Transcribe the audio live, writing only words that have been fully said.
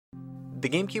The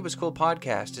GameCube Was Cool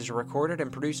Podcast is a recorded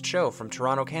and produced show from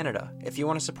Toronto, Canada. If you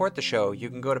want to support the show,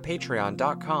 you can go to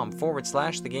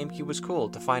patreon.com/The GameCube Was Cool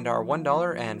to find our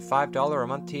 $1 and $5 a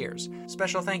month tiers.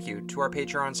 Special thank you to our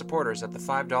Patreon supporters at the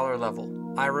 $5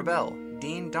 level: I Rebel,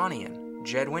 Dean Donian,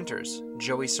 Jed Winters,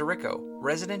 Joey Sirico,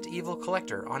 Resident Evil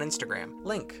Collector on Instagram,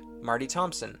 Link, Marty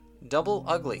Thompson, Double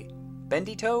Ugly,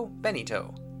 Bendito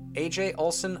Benito, AJ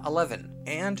Olsen 11,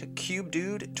 and Cube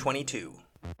Dude 22.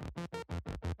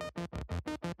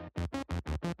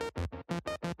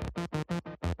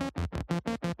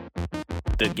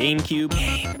 The GameCube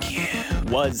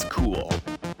Was Cool.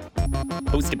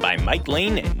 Hosted by Mike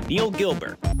Lane and Neil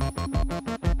Gilbert.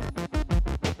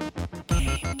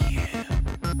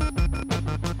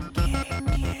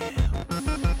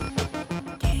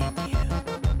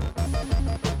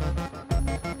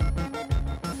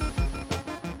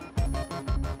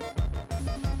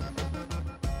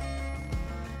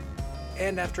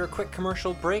 And after a quick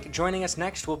commercial break, joining us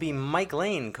next will be Mike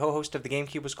Lane, co-host of the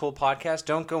GameCube Was Cool podcast.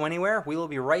 Don't go anywhere. We will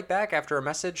be right back after a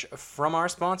message from our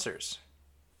sponsors.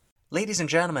 Ladies and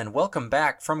gentlemen, welcome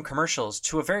back from commercials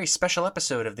to a very special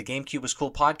episode of the GameCube Was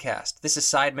Cool podcast. This is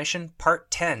Side Mission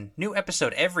Part 10. New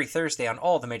episode every Thursday on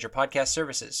all the major podcast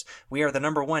services. We are the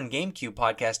 #1 GameCube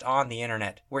podcast on the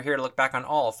internet. We're here to look back on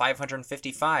all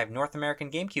 555 North American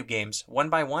GameCube games, one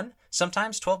by one,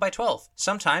 sometimes 12 by 12,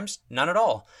 sometimes none at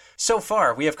all. So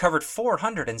far, we have covered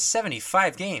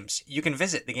 475 games. You can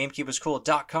visit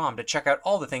thegamecubewascool.com to check out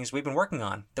all the things we've been working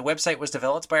on. The website was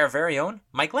developed by our very own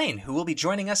Mike Lane, who will be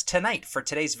joining us tonight for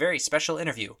today's very special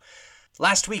interview.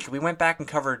 Last week, we went back and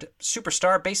covered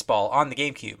Superstar Baseball on the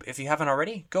GameCube. If you haven't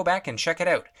already, go back and check it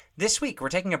out. This week, we're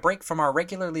taking a break from our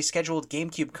regularly scheduled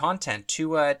GameCube content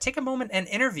to take a moment and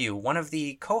interview one of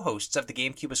the co-hosts of the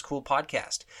GameCube Was Cool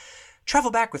podcast.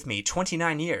 Travel back with me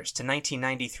 29 years to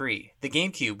 1993. The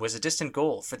GameCube was a distant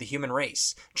goal for the human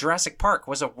race. Jurassic Park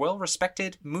was a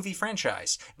well-respected movie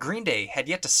franchise. Green Day had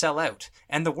yet to sell out.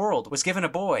 And the world was given a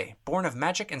boy, born of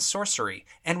magic and sorcery,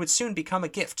 and would soon become a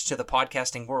gift to the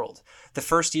podcasting world. The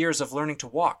first years of learning to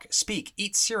walk, speak,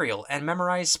 eat cereal, and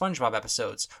memorize SpongeBob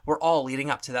episodes were all leading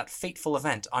up to that fateful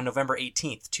event on November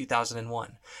 18th,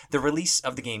 2001, the release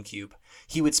of the GameCube.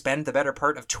 He would spend the better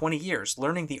part of 20 years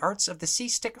learning the arts of the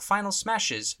C-Stick Final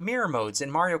Smashes, mirror modes in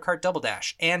Mario Kart Double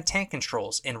Dash, and tank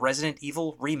controls in Resident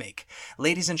Evil Remake.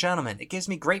 Ladies and gentlemen, it gives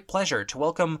me great pleasure to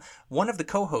welcome one of the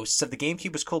co-hosts of the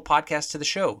GameCube Was Cool podcast to the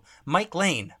show, Mike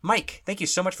Lane. Mike, thank you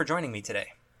so much for joining me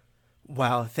today.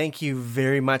 Wow, thank you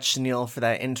very much, Neil, for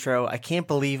that intro. I can't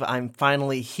believe I'm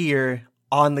finally here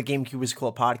on the GameCube Was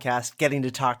Cool podcast, getting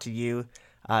to talk to you.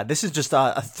 This is just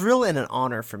a thrill and an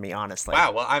honor for me, honestly.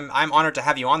 Wow, well, I'm honored to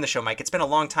have you on the show, Mike. It's been a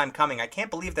long time coming. I can't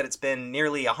believe that it's been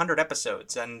nearly 100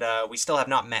 episodes, and we still have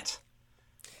not met.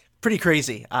 Pretty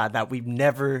crazy that we've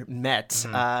never met,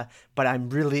 but I'm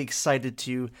really excited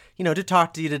to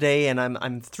talk to you today, and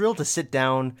I'm thrilled to sit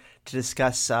down to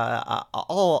discuss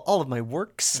all of my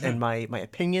works and my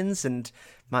opinions and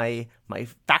my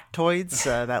factoids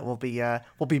that we'll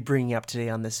be bringing up today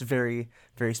on this very,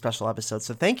 very special episode.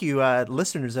 So thank you,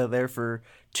 listeners out there, for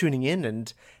tuning in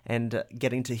and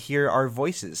getting to hear our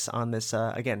voices on this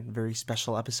again very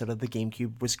special episode of the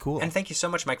GameCube Was Cool. And thank you so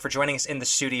much, Mike, for joining us in the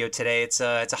studio today. It's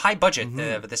a high budget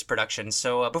this production.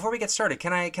 So before we get started,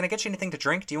 can I get you anything to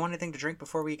drink? Do you want anything to drink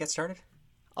before we get started?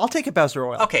 I'll take a Bowser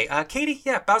Oil. Okay, Katie,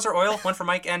 yeah, Bowser Oil, one for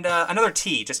Mike, and another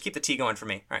tea. Just keep the tea going for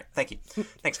me. All right, thank you.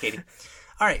 Thanks, Katie.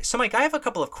 All right, so Mike, I have a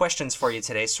couple of questions for you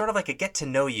today, sort of like a get to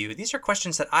know you. These are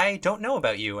questions that I don't know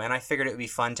about you, and I figured it would be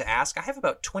fun to ask. I have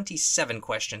about 27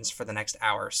 questions for the next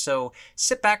hour, so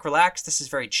sit back, relax. This is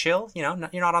very chill, you're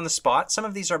not on the spot. Some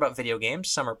of these are about video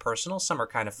games, some are personal, some are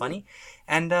kind of funny,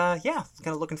 and kind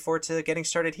of looking forward to getting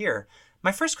started here.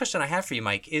 My first question I have for you,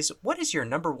 Mike, is what is your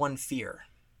number one fear?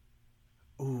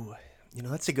 Ooh,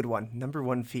 that's a good one. Number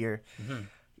one fear.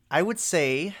 I would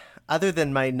say, other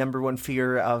than my number one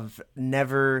fear of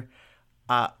never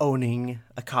owning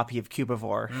a copy of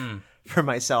Cubivore for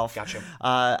myself. Gotcha.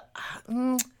 I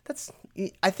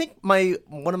think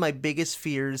one of my biggest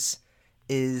fears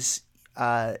is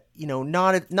not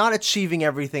achieving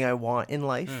everything I want in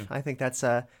life. I think that's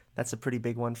a pretty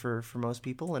big one for most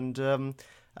people. And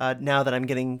now that I'm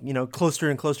getting closer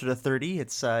and closer to 30,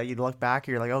 it's you look back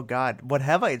and you're like, oh God, what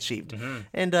have I achieved?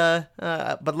 And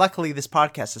but luckily this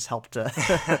podcast has helped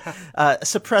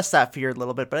suppress that fear a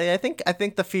little bit. But I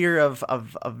think the fear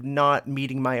of not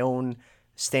meeting my own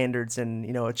standards and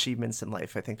achievements in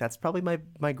life, I think that's probably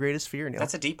my greatest fear, Neil.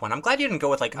 That's a deep one. I'm glad you didn't go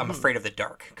with I'm afraid of the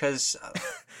dark, because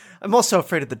I'm also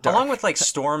afraid of the dark. Along with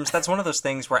storms, that's one of those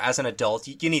things where as an adult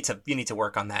you need to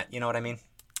work on that. You know what I mean?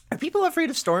 Are people afraid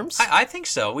of storms? I think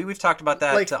so. We've talked about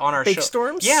that like on our big show.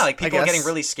 Storms? Yeah, like people are getting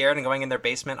really scared and going in their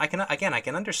basement. I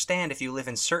can understand if you live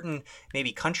in certain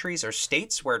maybe countries or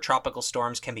states where tropical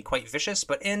storms can be quite vicious,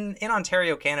 but in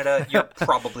Ontario, Canada, you're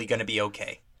probably going to be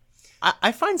okay.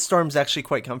 I find storms actually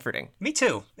quite comforting. Me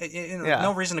too.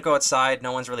 No reason to go outside.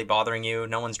 No one's really bothering you.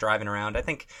 No one's driving around. I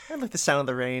like the sound of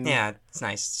the rain. Yeah, it's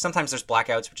nice. Sometimes there's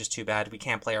blackouts, which is too bad. We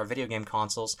can't play our video game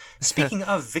consoles. Speaking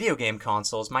of video game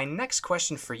consoles, my next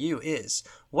question for you is,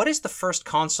 what is the first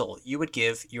console you would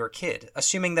give your kid?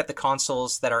 Assuming that the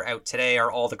consoles that are out today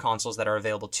are all the consoles that are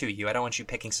available to you. I don't want you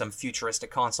picking some futuristic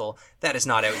console that is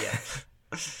not out yet.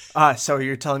 So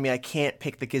you're telling me I can't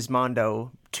pick the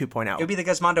Gizmondo 2.0? It would be the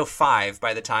Gizmondo 5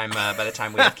 by the time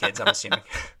we have kids, I'm assuming.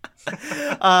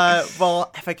 Well,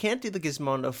 if I can't do the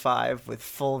Gizmondo 5 with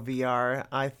full VR,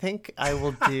 I think I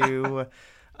will do.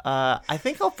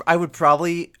 I would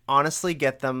probably honestly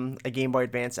get them a Game Boy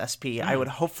Advance SP. I would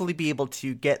hopefully be able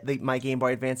to get my Game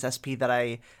Boy Advance SP that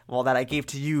I gave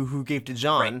to you, who gave to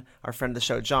John, our friend of the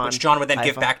show, John. Which John would then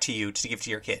give back to you to give to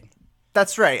your kid.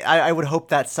 That's right. I would hope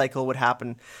that cycle would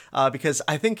happen because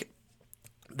I think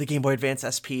the Game Boy Advance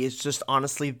SP is just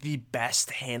honestly the best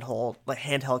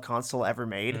handheld console ever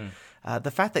made. The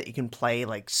fact that you can play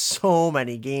like so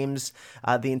many games,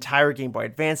 the entire Game Boy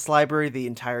Advance library, the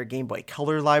entire Game Boy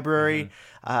Color library,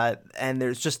 and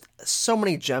there's just so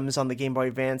many gems on the Game Boy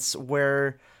Advance.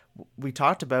 Where we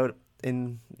talked about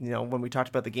when we talked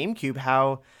about the GameCube,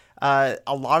 how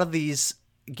a lot of these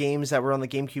games that were on the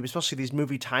GameCube, especially these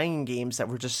movie tie-in games that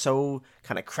were just so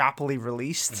kind of crappily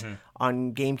released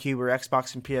on GameCube or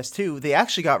Xbox and PS2, they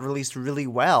actually got released really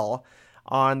well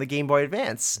on the Game Boy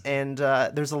Advance. And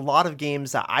there's a lot of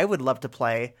games that I would love to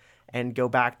play and go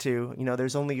back to.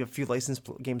 There's only a few licensed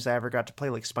games I ever got to play,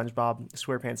 like SpongeBob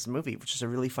SquarePants the movie, which is a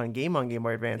really fun game on Game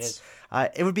Boy Advance.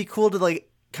 It would be cool to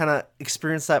kind of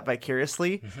experience that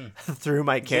vicariously through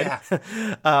my kid.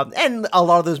 And a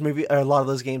lot of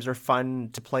those games are fun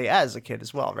to play as a kid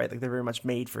as well, right? Like they're very much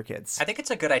made for kids. I think it's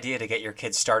a good idea to get your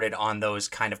kids started on those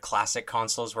kind of classic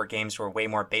consoles where games were way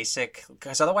more basic,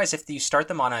 because otherwise if you start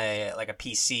them on a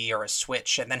PC or a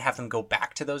Switch and then have them go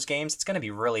back to those games, it's going to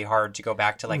be really hard to go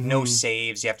back to no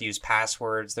saves. You have to use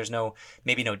passwords. There's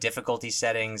maybe no difficulty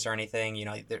settings or anything.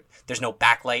 There's no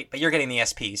backlight, but you're getting the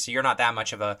SP, so you're not that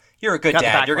much of you're a good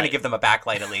dad. You're going to give them a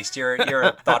backlight at least. You're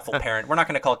a thoughtful parent. We're not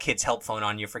going to call kids help phone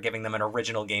on you for giving them an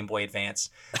original Game Boy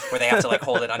Advance where they have to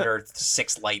hold it under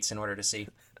 6 lights in order to see.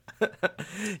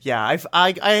 Yeah,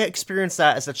 I experienced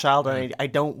that as a child, and I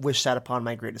don't wish that upon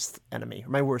my greatest enemy,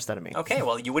 my worst enemy. Okay,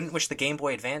 well, you wouldn't wish the Game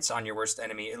Boy Advance on your worst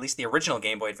enemy, at least the original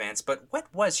Game Boy Advance, but what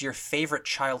was your favorite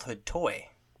childhood toy?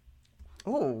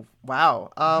 Oh,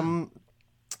 wow.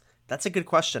 That's a good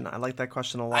question. I like that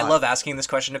question a lot. I love asking this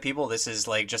question to people. This is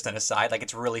just an aside.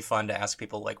 It's really fun to ask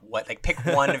people pick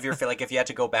one of your if you had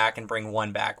to go back and bring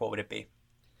one back, what would it be?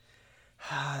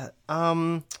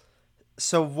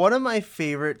 So one of my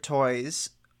favorite toys,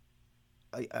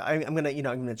 I'm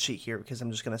gonna cheat here because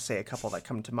I'm just gonna say a couple that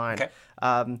come to mind.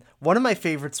 Okay. One of my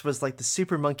favorites was the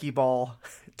Super Monkey Ball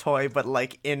toy, but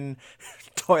in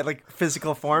toy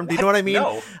physical form. Do you know what I mean?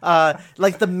 No.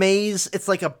 The maze. It's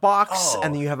like a box,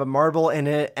 and then you have a marble in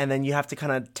it, and then you have to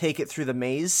kind of take it through the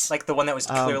maze. Like the one that was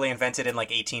clearly invented in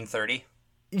 1830.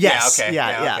 Yes.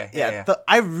 Yeah, okay. Yeah.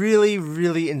 I really,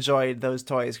 really enjoyed those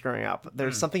toys growing up.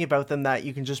 There's something about them that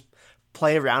you can just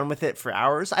play around with it for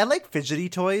hours. I like fidgety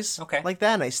toys like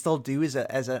that, and I still do as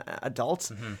an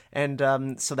adult.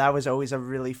 And so that was always a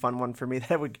really fun one for me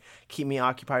that would keep me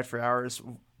occupied for hours.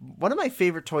 One of my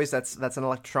favorite toys that's an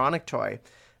electronic toy,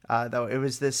 though, it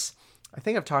was this, I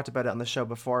think I've talked about it on the show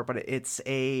before, but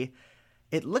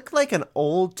it looked like an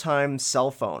old-time cell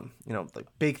phone. The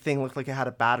big thing looked like it had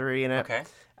a battery in it. Okay.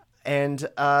 And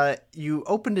you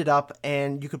opened it up,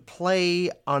 and you could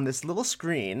play on this little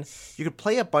screen. You could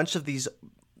play a bunch of these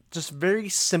just very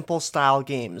simple style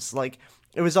games.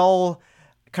 It was all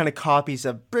kind of copies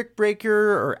of Brick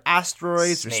Breaker or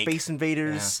Asteroids Snake. Or Space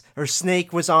Invaders or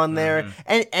Snake was on there.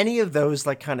 And any of those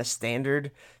kind of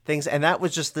standard things. And that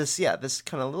was just this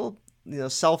kind of little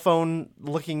cell phone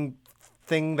looking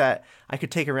thing that I could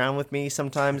take around with me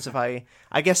sometimes if I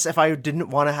didn't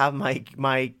want to have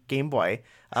my Game Boy.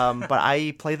 But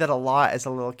I played that a lot as a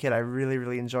little kid. I really,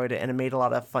 really enjoyed it, and it made a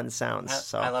lot of fun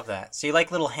sounds. I love that. So you like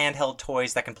little handheld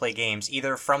toys that can play games,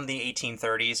 either from the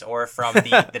 1830s or from the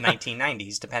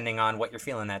 1990s, depending on what you're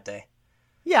feeling that day.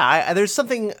 Yeah, there's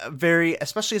something very,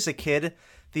 especially as a kid,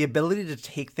 the ability to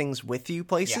take things with you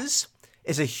places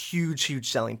is a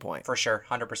huge selling point. For sure,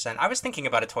 100%. I was thinking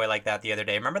about a toy like that the other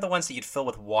day. Remember the ones that you'd fill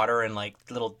with water and like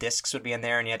little discs would be in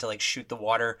there, and you had to like shoot the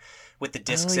water with the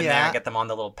discs in there and get them on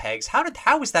the little pegs?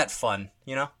 How was that fun?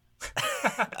 You know.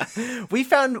 we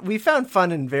found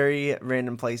fun in very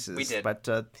random places. We did, but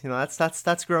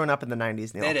that's growing up in the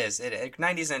 90s, Neil. It is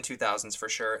 90s and 2000s for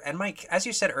sure. And Mike, as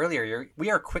you said earlier, we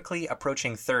are quickly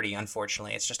approaching 30.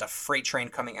 Unfortunately, it's just a freight train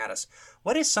coming at us.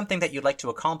 What is something that you'd like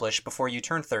to accomplish before you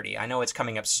turn 30? I know it's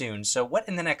coming up soon. So, what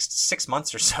in the next 6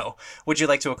 months or so would you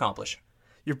like to accomplish?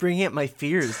 You're bringing up my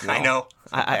fears, Neil. I know.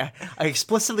 I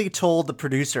explicitly told the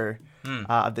producer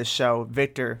of this show,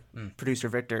 Victor, producer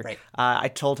Victor. Right. I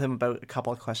told him about a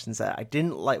couple of questions that I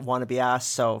didn't want to be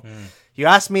asked. So you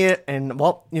asked me it, and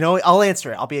well, I'll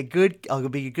answer it. I'll be a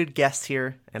good guest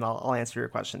here, and I'll answer your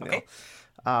question, Neil.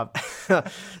 Okay.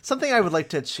 Something I would like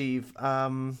to achieve.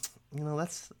 I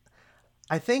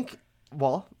think.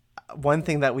 Well, one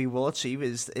thing that we will achieve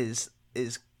is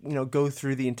go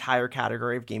through the entire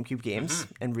category of GameCube games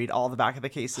and read all the back of the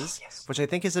cases, which I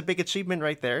think is a big achievement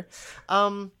right there.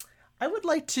 I would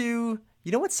like to,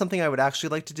 what's something I would actually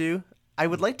like to do? I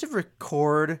would like to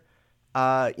record,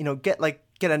 get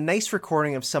a nice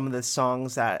recording of some of the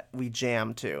songs that we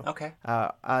jam to. Okay.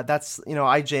 That's,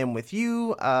 I jam with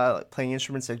you, playing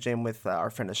instruments. I jam with our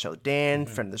friend of the show, Dan,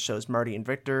 friend of the shows, Marty and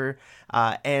Victor.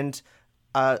 And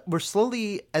we're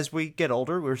slowly, as we get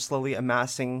older, we're slowly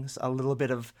amassing a little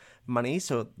bit of money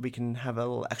so we can have a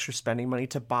little extra spending money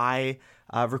to buy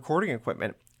recording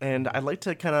equipment. And I'd like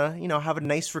to kind of, have a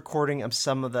nice recording of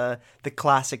some of the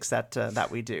classics that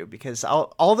we do, because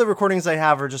all the recordings I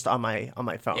have are just on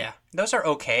my phone. Yeah, those are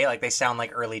okay. Like, they sound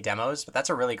like early demos, but that's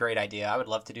a really great idea. I would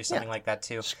love to do something like that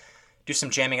too. Do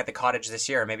some jamming at the cottage this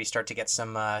year. Maybe start to get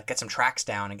some tracks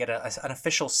down and get an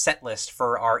official set list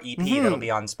for our EP that'll be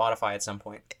on Spotify at some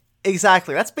point.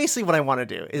 Exactly. That's basically what I want to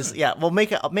do. We'll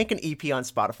make an EP on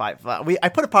Spotify. I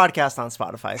put a podcast on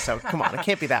Spotify, so come on, it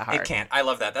can't be that hard. It can't. I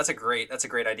love that. That's a great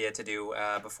idea to do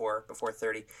before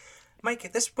 30.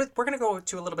 Mike, we're going to go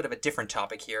to a little bit of a different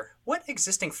topic here. What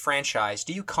existing franchise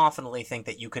do you confidently think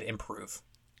that you could improve?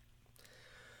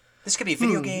 This could be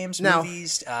video games,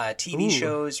 movies, TV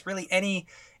shows, really any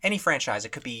franchise.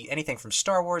 It could be anything from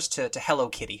Star Wars to Hello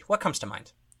Kitty. What comes to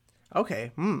mind?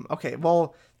 Okay. Okay.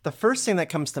 Well, the first thing that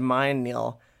comes to mind,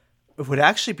 Neil, would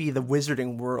actually be the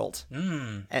Wizarding World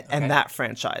and that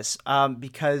franchise,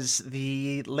 because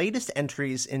the latest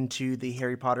entries into the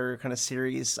Harry Potter kind of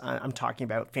series, I'm talking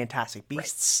about Fantastic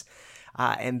Beasts,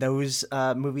 and those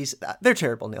movies, they're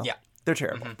terrible, Neil. Yeah. They're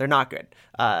terrible. They're not good.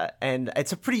 And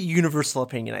it's a pretty universal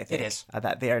opinion, I think,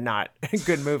 that they are not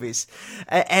good movies.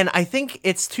 And I think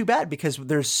it's too bad, because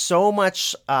there's so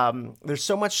much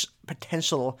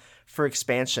potential for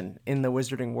expansion in the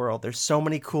Wizarding World. There's so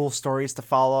many cool stories to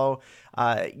follow.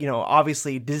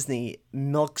 Obviously Disney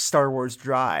milks Star Wars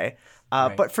dry,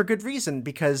 but for good reason,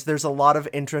 because there's a lot of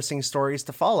interesting stories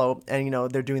to follow. And,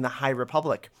 they're doing the High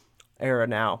Republic era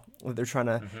now. They're trying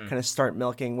to kind of start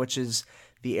milking, which is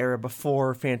the era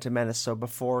before Phantom Menace, so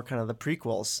before kind of the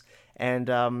prequels. And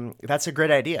that's a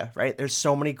great idea, right? There's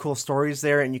so many cool stories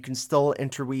there, and you can still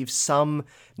interweave some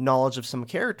knowledge of some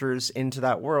characters into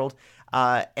that world.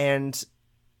 And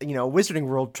Wizarding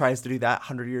World tries to do that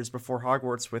 100 years before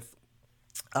Hogwarts with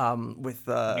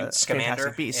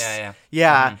Fantastic Beasts.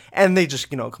 Yeah. And they just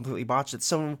completely botched it.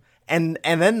 So and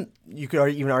then you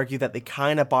could even argue that they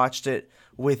kind of botched it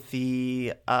with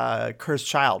the Cursed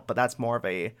Child, but that's more of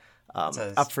a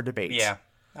up for debate. Yeah.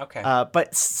 Okay.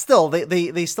 But still,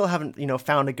 they still haven't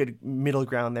found a good middle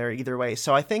ground there either way.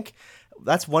 So I think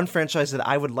that's one franchise that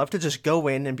I would love to just go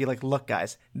in and be like, look,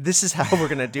 guys, this is how we're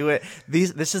gonna do it.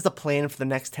 This is the plan for the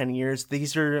next 10 years.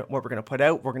 These are what we're gonna put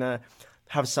out. We're gonna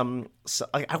have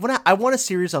I want a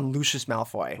series on Lucius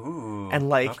Malfoy. Ooh,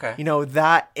 and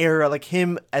that era, like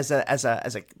him as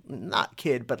a not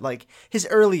kid, but like his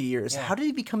early years. Yeah. How did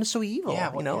he become so evil?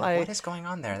 Yeah, what is going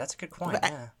on there? That's a good point.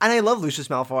 And I love Lucius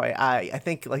Malfoy. I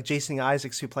think like Jason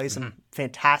Isaacs, who plays him,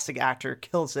 fantastic actor,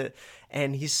 kills it,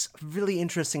 and he's really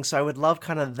interesting. So I would love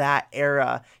kind of that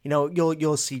era.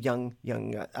 You'll see young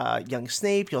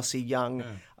Snape. You'll see young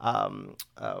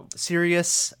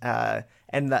Sirius.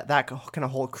 And that kind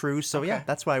of whole crew. So yeah,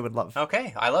 that's what I would love.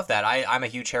 Okay, I love that. I'm a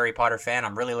huge Harry Potter fan.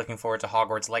 I'm really looking forward to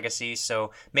Hogwarts Legacy.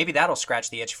 So maybe that'll scratch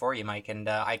the itch for you, Mike. And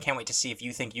I can't wait to see if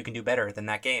you think you can do better than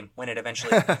that game when it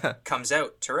eventually comes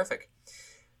out. Terrific.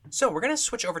 So we're going to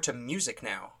switch over to music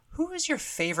now. Who is your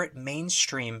favorite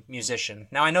mainstream musician?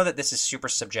 Now, I know that this is super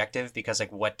subjective because,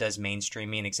 like, what does mainstream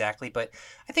mean exactly? But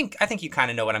I think you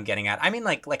kind of know what I'm getting at. I mean,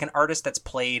 like an artist that's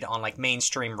played on, like,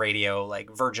 mainstream radio, like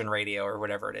Virgin Radio or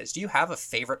whatever it is. Do you have a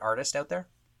favorite artist out there?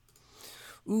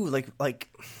 Ooh, like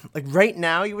right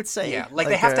now, you would say? Yeah, like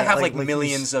they have to have like millions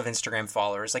millions of Instagram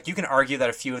followers. Like you can argue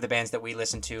that a few of the bands that we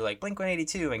listen to, like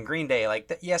Blink-182 and Green Day,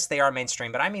 like yes, they are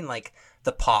mainstream, but I mean like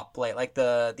the pop, like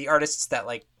the artists that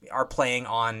like are playing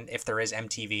on, if there is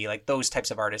MTV, like those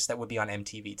types of artists that would be on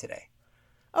MTV today.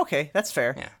 Okay, that's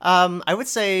fair. Yeah. I would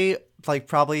say like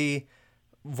probably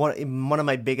one of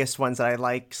my biggest ones that I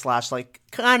like / like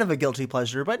kind of a guilty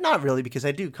pleasure, but not really because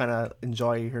I do kind of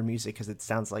enjoy her music because it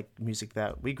sounds like music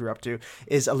that we grew up to,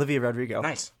 is Olivia Rodrigo.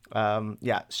 Nice.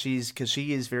 Yeah, she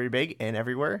is very big and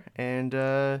everywhere,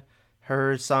 and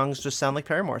her songs just sound like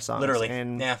Paramore songs. Literally.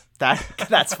 And yeah.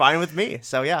 That's fine with me.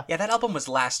 So yeah. Yeah, that album was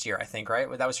last year, I think, right?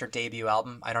 That was her debut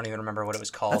album. I don't even remember what it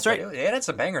was called. That's right. It had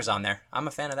some bangers on there. I'm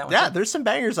a fan of that one. Yeah, too. there's some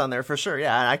bangers on there for sure.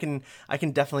 Yeah, and I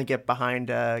can definitely get behind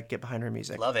her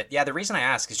music. Love it. Yeah, the reason I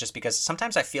ask is just because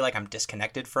sometimes I feel like I'm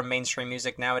disconnected from mainstream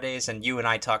music nowadays, and you and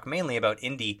I talk mainly about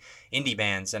indie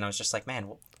bands, and I was just like,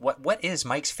 man, what is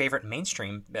Mike's favorite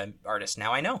mainstream artist?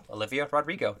 Now I know. Olivia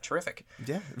Rodrigo. Terrific.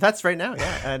 Yeah, that's right now.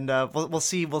 Yeah, and we'll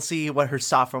see what her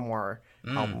sophomore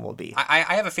album will be.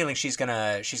 I have a feeling she's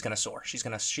gonna soar. She's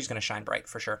gonna shine bright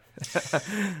for sure.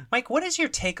 Mike, what is your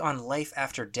take on life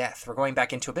after death? We're going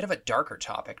back into a bit of a darker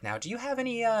topic now. Do you have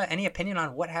any opinion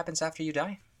on what happens after you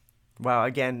die? Wow,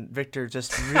 again, Victor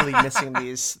just really missing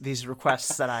these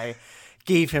requests that I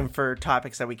gave him for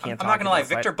topics that we can't talk about. I'm not gonna lie,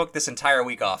 Victor booked this entire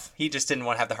week off. He just didn't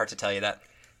want to have the heart to tell you that.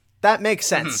 That makes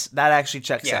sense. Mm-hmm. That actually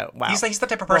checks out. Wow. He's the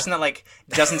type of person that like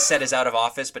doesn't set his out of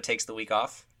office but takes the week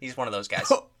off. He's one of those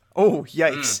guys. Oh,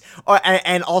 yikes. Oh,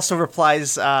 and also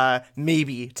replies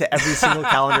maybe to every single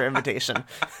calendar invitation.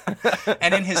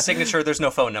 And in his signature, there's no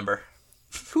phone number.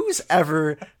 Who's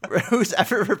ever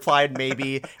replied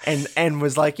maybe and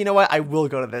was like, you know what, I will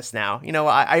go to this now. You know,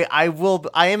 I will.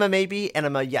 I am a maybe and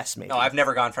I'm a yes maybe. No, I've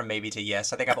never gone from maybe to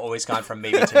yes. I think I've always gone from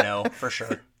maybe to no, for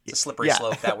sure. It's a slippery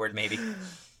slope, that word maybe.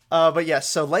 But yes,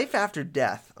 so life after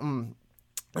death.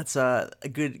 That's a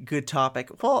good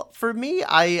topic. Well, for me,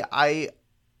 I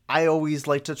always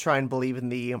like to try and believe in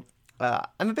the.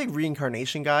 I'm a big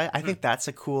reincarnation guy. I think that's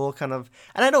a cool kind of,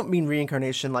 and I don't mean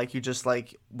reincarnation like you just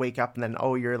like wake up and then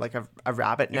you're like a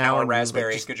rabbit now. You're now a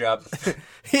raspberry. Good job.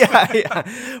 yeah.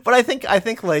 But I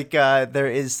think like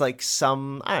there is like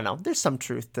some, I don't know. There's some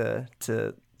truth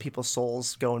to people's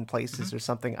souls going places or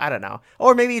something. I don't know.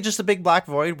 Or maybe just a big black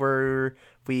void where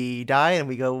we die and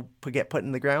we get put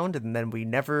in the ground and then we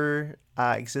never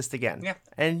exist again. Yeah.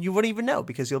 And you wouldn't even know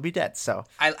because you'll be dead. So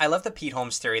I love the Pete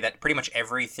Holmes theory that pretty much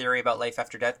every theory about life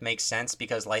after death makes sense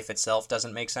because life itself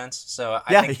doesn't make sense. So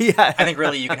I think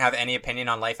really you can have any opinion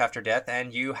on life after death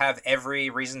and you have every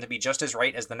reason to be just as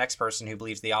right as the next person who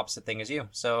believes the opposite thing as you.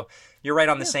 So you're right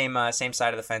on the same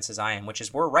side of the fence as I am, which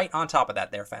is we're right on top of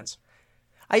that there fence.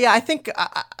 Yeah, I think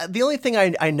the only thing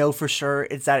I know for sure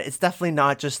is that it's definitely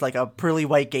not just like a pearly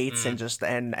white gates and just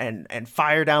and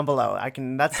fire down below.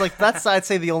 That's I'd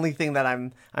say the only thing that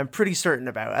I'm pretty certain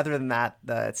about. Other than that,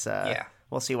 it's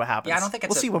we'll see what happens. Yeah, I don't think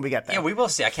we'll see when we get there. Yeah, we will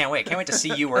see. I can't wait. Can't wait to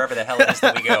see you wherever the hell it is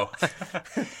that we go.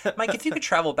 Mike, if you could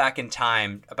travel back in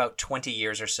time about 20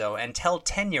 years or so and tell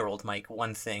 10-year-old Mike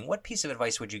one thing, what piece of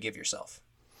advice would you give yourself?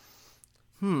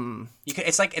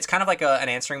 It's kind of like an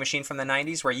answering machine from the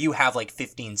 90s where you have like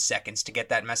 15 seconds to get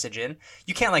that message in.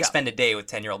 You can't spend a day with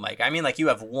 10-year-old Mike. I mean, like you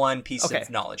have one piece of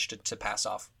knowledge to pass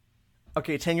off.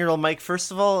 Okay, 10-year-old Mike,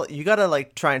 first of all, you gotta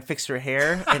like try and fix your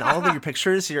hair. In all of your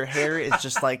pictures, your hair is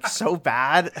just like so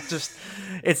bad.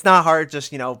 It's not hard.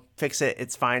 Just, fix it.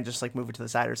 It's fine. Just like move it to the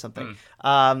side or something.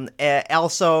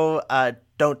 Also,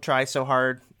 don't try so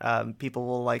hard. People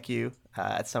will like you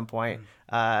at some point.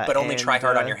 But only try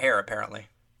hard on your hair, apparently.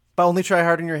 But only try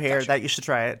hard on your hair. Gotcha. That you should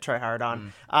try hard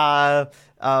on.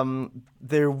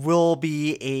 There will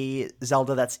be a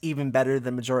Zelda that's even better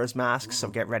than Majora's Mask, so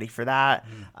get ready for that.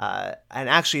 And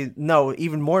actually, no,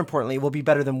 even more importantly, it will be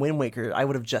better than Wind Waker. I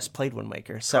would have just played Wind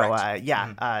Waker. So,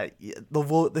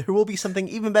 there will be something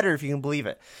even better if you can believe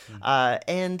it.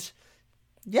 And...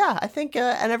 yeah, I think,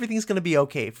 and everything's going to be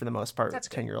okay for the most part with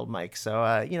 10-year-old Mike.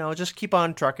 So, just keep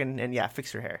on trucking and,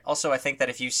 fix your hair. Also, I think that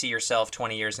if you see yourself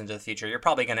 20 years into the future, you're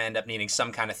probably going to end up needing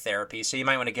some kind of therapy. So you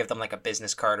might want to give them like a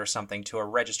business card or something to a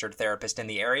registered therapist in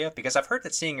the area, because I've heard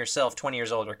that seeing yourself 20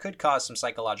 years older could cause some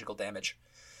psychological damage.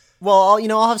 Well,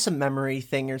 I'll have some memory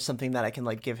thing or something that I can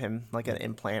like give him like an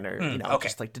implant or,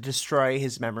 just like to destroy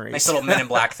his memories. Nice little Men in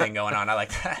Black thing going on. I like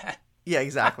that. Yeah,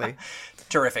 exactly.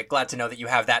 Terrific. Glad to know that you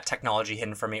have that technology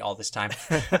hidden from me all this time.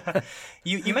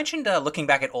 You mentioned looking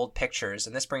back at old pictures,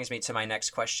 and this brings me to my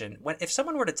next question. If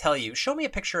someone were to tell you, show me a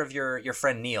picture of your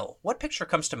friend Neil, what picture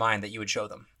comes to mind that you would show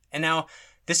them? And now,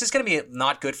 This is going to be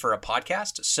not good for a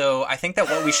podcast, so I think that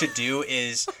what we should do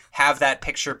is have that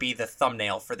picture be the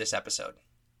thumbnail for this episode.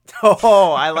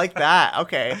 Oh, I like that.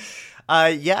 Okay.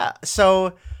 Yeah.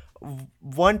 So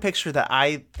one picture that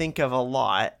I think of a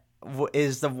lot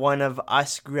is the one of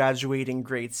us graduating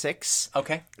grade 6.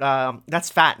 Okay. That's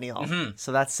Fat Neil. Mm-hmm.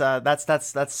 So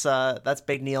that's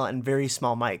Big Neil and very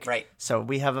small Mike. Right. So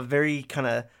we have a very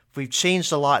we've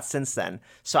changed a lot since then.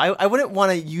 So I wouldn't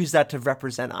want to use that to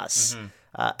represent us.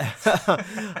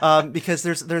 Because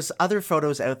there's other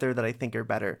photos out there that I think are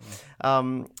better.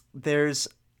 There's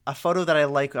a photo that I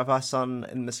like of us in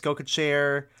the Muskoka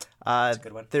chair. That's a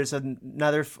good one. There's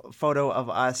another photo of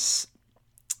us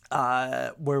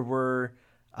where we're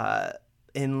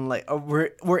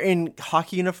in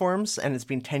hockey uniforms, and it's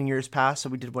been 10 years past. So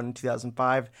we did one in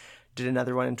 2005, did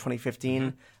another one in 2015.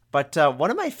 Mm-hmm. But one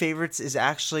of my favorites is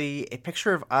actually a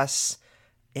picture of us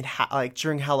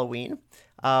during Halloween.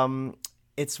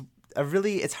 This is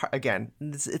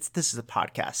a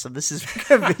podcast, so this is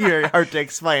going to be very hard to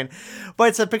explain. But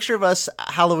it's a picture of us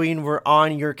Halloween. We're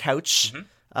on your couch.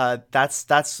 Mm-hmm.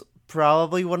 That's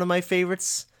probably one of my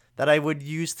favorites that I would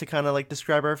use to kind of like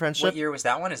describe our friendship. What year was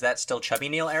that one? Is that still Chubby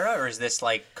Neil era, or is this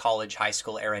like college, high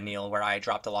school era Neil where I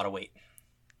dropped a lot of weight?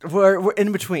 We're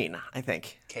in between, I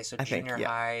think. Okay, so junior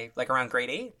high, like around grade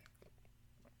 8?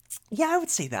 Yeah, I would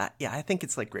say that. Yeah, I think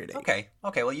it's like grade 8. Okay.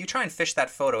 Well, you try and fish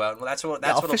that photo out. Well, what'll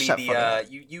be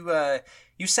the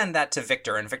you send that to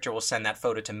Victor, and Victor will send that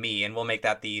photo to me, and we'll make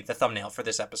that the thumbnail for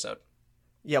this episode.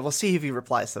 Yeah, we'll see if he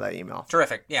replies to that email.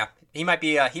 Terrific. Yeah, he might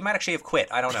actually have quit.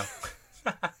 I don't know.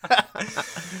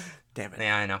 Damn it.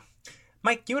 Yeah, I know.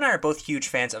 Mike, you and I are both huge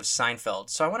fans of Seinfeld,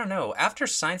 so I want to know, after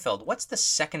Seinfeld, what's the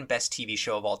second best TV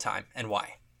show of all time, and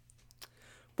why?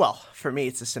 Well, for me,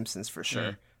 it's The Simpsons for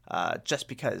sure. Just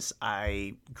because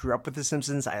I grew up with The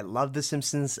Simpsons, I love The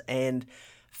Simpsons, and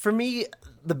for me,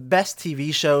 the best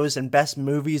TV shows and best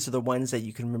movies are the ones that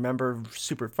you can remember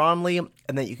super fondly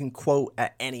and that you can quote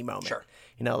at any moment. Sure.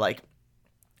 You know, like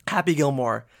Happy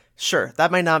Gilmore. Sure,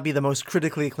 that might not be the most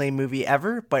critically acclaimed movie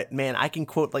ever, but man, I can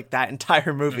quote like that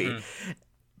entire movie. Mm-hmm.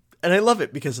 And I love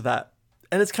it because of that.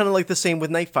 And it's kind of like the same with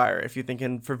Nightfire, if you're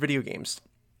thinking for video games.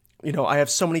 You know, I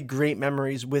have so many great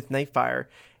memories with Nightfire.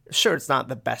 Sure, it's not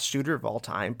the best shooter of all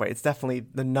time, but it's definitely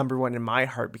the number one in my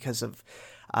heart because of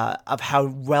how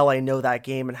well I know that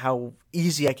game and how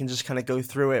easy I can just kind of go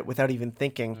through it without even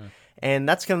thinking. Mm. And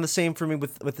that's kind of the same for me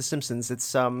with The Simpsons.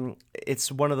 It's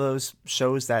one of those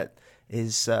shows that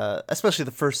is, especially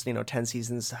the first 10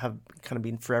 seasons have kind of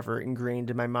been forever ingrained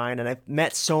in my mind. And I've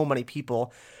met so many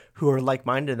people who are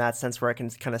like-minded in that sense where I can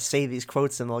kind of say these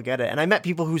quotes and they'll get it. And I met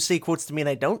people who say quotes to me and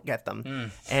I don't get them.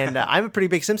 Mm. And I'm a pretty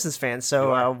big Simpsons fan.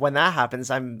 So when that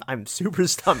happens, I'm super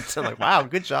stumped. I'm like, wow,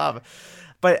 good job.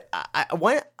 But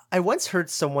I once heard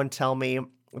someone tell me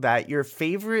that your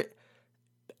favorite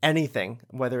anything,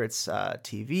 whether it's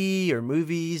TV or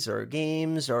movies or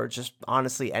games or just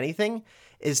honestly anything,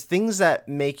 is things that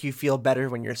make you feel better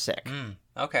when you're sick.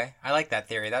 Okay. I like that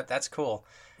theory. That's cool.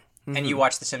 Mm-hmm. And you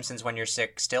watch The Simpsons when you're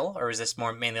sick still? Or is this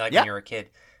more mainly like when you were a kid?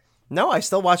 No, I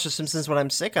still watch The Simpsons when I'm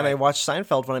sick, and I watch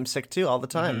Seinfeld when I'm sick too all the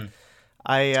time.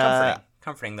 Mm-hmm. It's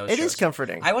comforting those shows. It is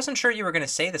comforting. I wasn't sure you were going to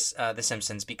say this, The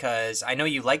Simpsons, because I know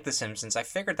you like The Simpsons. I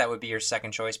figured that would be your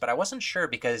second choice, but I wasn't sure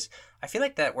because I feel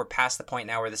like that we're past the point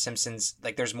now where The Simpsons,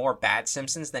 like there's more bad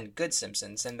Simpsons than good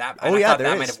Simpsons, and I thought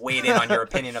that might have weighed in on your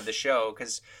opinion of the show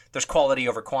because there's quality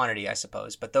over quantity, I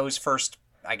suppose. But those first,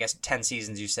 I guess, 10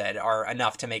 seasons you said are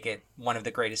enough to make it one of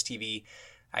the greatest TV,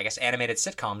 I guess, animated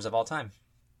sitcoms of all time.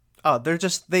 Oh, they're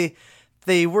just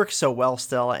they work so well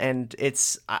still, and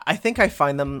I think I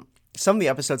find them. Some of the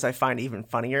episodes I find even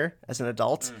funnier as an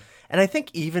adult. And I think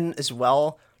even as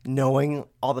well, knowing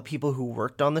all the people who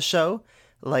worked on the show,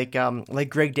 like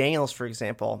Greg Daniels, for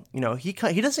example, he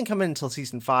doesn't come in until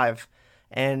season 5.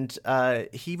 And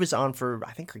he was on for,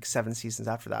 I think, like 7 seasons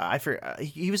after that.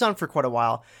 He was on for quite a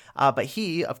while. But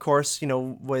he, of course,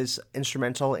 was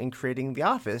instrumental in creating The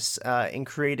Office, in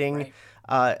creating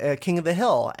King of the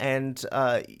Hill. And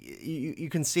you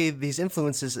can see these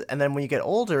influences. And then when you get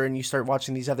older and you start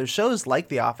watching these other shows like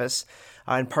The Office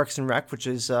and Parks and Rec, which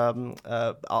is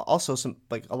also some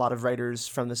like a lot of writers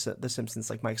from The Simpsons,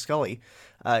 like Mike Scully,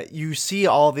 you see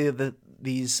all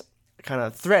these kind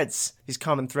of threads, these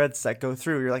common threads that go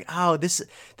through. You're like, oh, this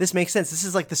makes sense. This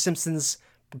is like The Simpsons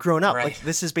grown up. Right. Like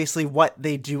this is basically what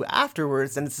they do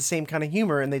afterwards, and it's the same kind of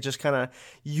humor, and they just kind of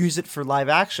use it for live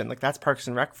action. Like that's Parks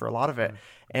and Rec for a lot of it.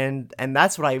 And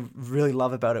that's what I really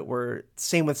love about it. Where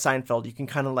same with Seinfeld, you can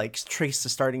kind of like trace the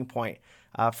starting point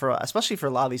especially for a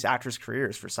lot of these actors'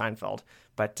 careers for Seinfeld.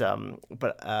 But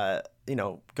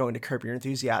going to Curb Your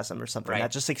Enthusiasm or something. Right.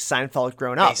 That's just like Seinfeld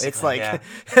grown up. Basically,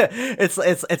 it's like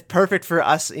yeah. it's perfect for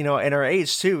us, in our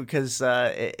age too, because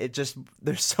it just,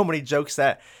 there's so many jokes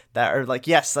that are like,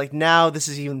 yes, like now this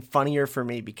is even funnier for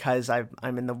me because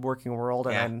I'm in the working world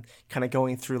and I'm kind of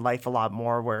going through life a lot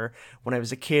more, where when I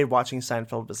was a kid watching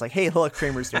Seinfeld, it was like, hey, look,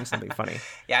 Kramer's doing something funny.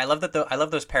 Yeah, I love that. I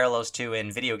love those parallels too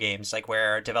in video games, like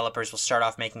where developers will start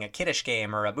off making a kiddish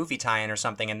game or a movie tie-in or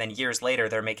something, and then years later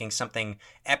they're making something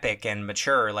epic and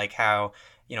mature, like how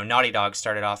Naughty Dog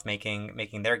started off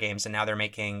making their games, and now they're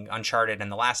making Uncharted and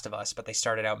The Last of Us, but they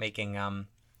started out making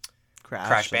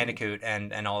Crash Bandicoot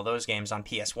and all of those games on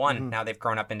PS1. Mm-hmm. Now they've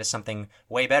grown up into something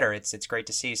way better. It's great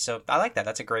to see. So I like that.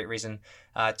 That's a great reason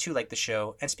to like the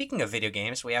show. And speaking of video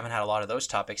games, we haven't had a lot of those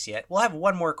topics yet. We'll have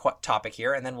one more topic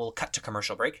here, and then we'll cut to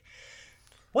commercial break.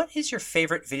 What is your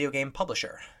favorite video game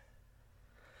publisher?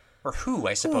 Or who,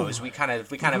 I suppose. Ooh. We kind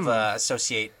of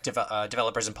associate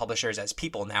developers and publishers as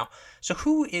people now. So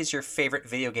who is your favorite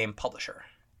video game publisher?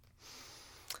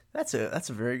 That's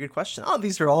a very good question. Oh,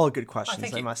 these are all good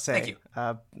questions, I must say. Thank you.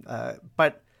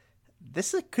 But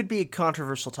this could be a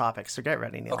controversial topic, so get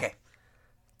ready, Neil. Okay.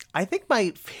 I think my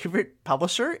favorite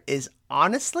publisher is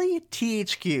honestly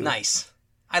THQ. Nice.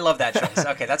 I love that choice.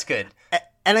 Okay, that's good.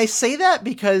 And I say that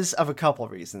because of a couple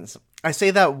of reasons. I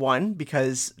say that, one,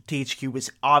 because THQ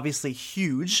was obviously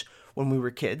huge when we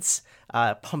were kids,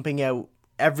 pumping out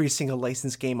every single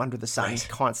licensed game under the sun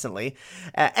constantly.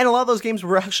 And a lot of those games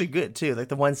were actually good too. Like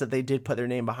the ones that they did put their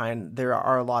name behind, there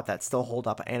are a lot that still hold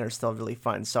up and are still really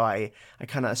fun. So I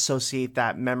kind of associate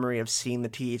that memory of seeing the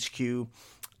THQ,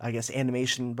 I guess,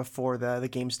 animation before the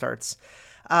game starts.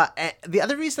 And the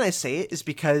other reason I say it is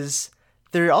because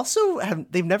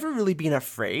they've never really been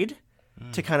afraid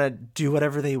to kind of do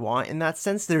whatever they want in that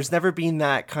sense. There's never been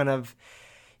that kind of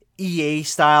EA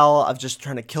style of just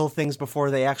trying to kill things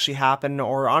before they actually happen,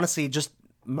 or honestly, just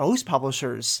most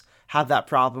publishers have that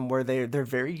problem where they're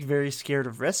very, very scared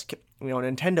of risk.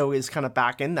 Nintendo is kind of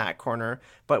back in that corner,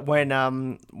 but when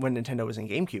Nintendo was in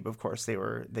GameCube, of course, they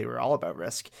were all about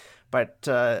risk. But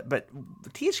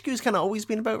THQ's kind of always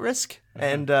been about risk,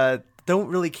 and don't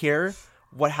really care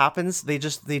what happens. They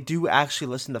do actually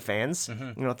listen to fans.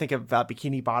 Mm-hmm. Think of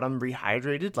Bikini Bottom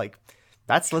Rehydrated, like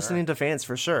that's listening to fans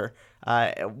for sure.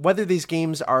 Whether these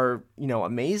games are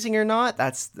amazing or not,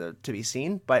 that's to be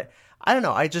seen. But I don't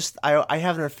know. I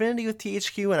have an affinity with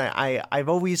THQ, and I've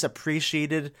always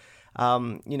appreciated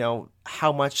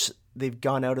how much they've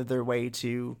gone out of their way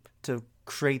to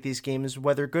create these games,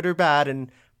 whether good or bad,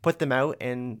 and put them out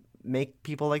and make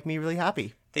people like me really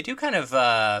happy. They do kind of,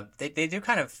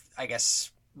 I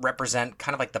guess, represent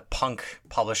kind of like the punk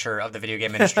publisher of the video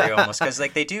game industry almost, because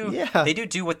like they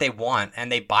do what they want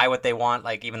and they buy what they want.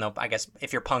 Like, even though I guess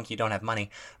if you're punk, you don't have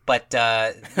money, but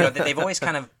they've always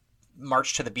kind of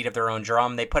marched to the beat of their own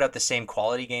drum. They put out the same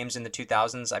quality games in the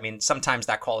 2000s. I mean, sometimes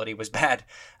that quality was bad,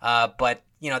 but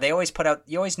they always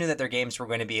you always knew that their games were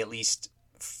going to be at least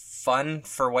fun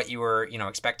for what you were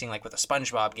expecting, like with a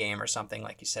SpongeBob game or something,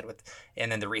 like you said,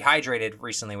 and then the Rehydrated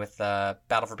recently with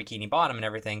Battle for Bikini Bottom and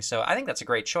everything. So I think that's a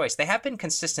great choice. They have been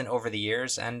consistent over the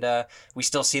years, and we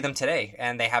still see them today,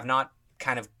 and they have not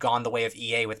kind of gone the way of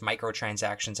EA with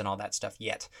microtransactions and all that stuff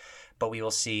yet, but we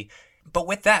will see. But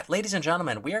with that, ladies and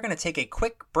gentlemen, we are going to take a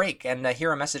quick break and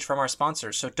hear a message from our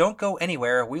sponsors. So don't go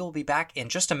anywhere. We will be back in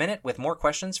just a minute with more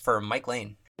questions for Mike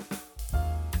Lane.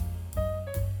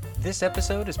 This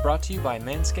episode is brought to you by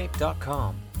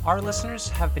Manscaped.com. Our listeners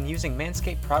have been using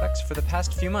Manscaped products for the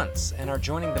past few months and are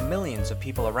joining the millions of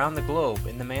people around the globe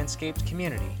in the Manscaped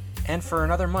community. And for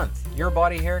another month, your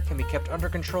body hair can be kept under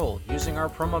control using our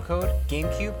promo code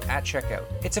GameCube at checkout.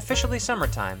 It's officially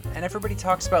summertime, and everybody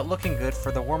talks about looking good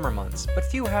for the warmer months, but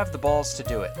few have the balls to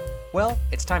do it. Well,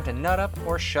 it's time to nut up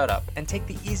or shut up and take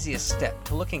the easiest step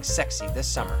to looking sexy this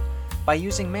summer by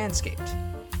using Manscaped.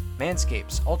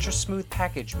 Manscaped's Ultra Smooth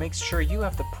package makes sure you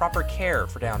have the proper care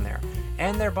for down there,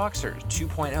 and their Boxers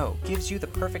 2.0 gives you the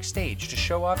perfect stage to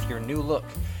show off your new look.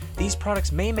 These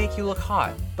products may make you look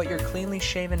hot, but your cleanly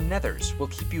shaven nethers will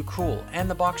keep you cool, and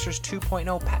the Boxers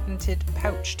 2.0 patented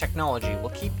pouch technology will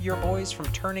keep your boys from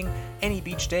turning any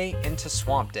beach day into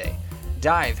swamp day.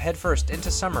 Dive headfirst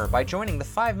into summer by joining the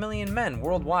 5 million men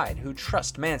worldwide who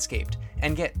trust Manscaped,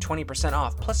 and get 20%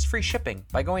 off plus free shipping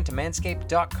by going to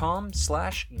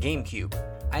manscaped.com/GameCube.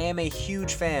 I am a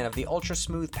huge fan of the Ultra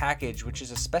Smooth package, which is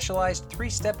a specialized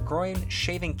 3-step groin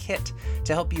shaving kit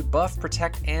to help you buff,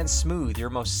 protect, and smooth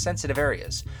your most sensitive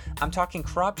areas. I'm talking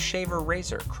crop shaver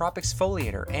razor, crop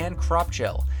exfoliator, and crop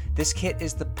gel. This kit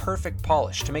is the perfect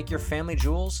polish to make your family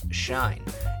jewels shine.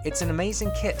 It's an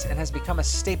amazing kit and has become a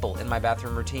staple in my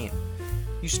bathroom routine.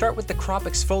 You start with the crop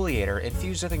exfoliator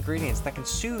infused with ingredients that can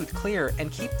soothe, clear,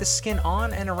 and keep the skin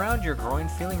on and around your groin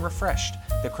feeling refreshed.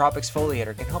 The crop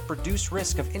exfoliator can help reduce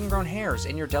risk of ingrown hairs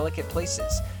in your delicate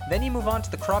places. Then you move on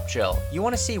to the crop gel. You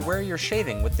want to see where you're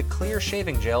shaving with the clear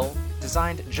shaving gel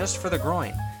designed just for the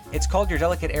groin. It's called your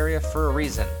delicate area for a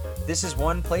reason. This is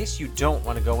one place you don't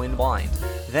want to go in blind.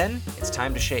 Then it's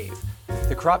time to shave.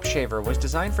 The crop shaver was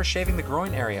designed for shaving the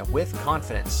groin area with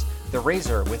confidence. The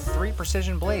razor with 3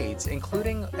 precision blades,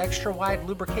 including extra wide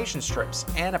lubrication strips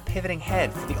and a pivoting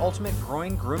head for the ultimate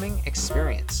groin grooming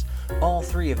experience. All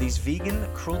 3 of these vegan,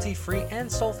 cruelty-free, and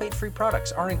sulfate-free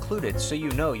products are included, so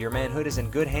you know your manhood is in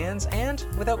good hands and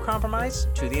without compromise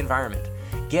to the environment.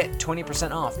 Get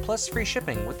 20% off plus free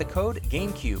shipping with the code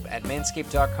GameCube at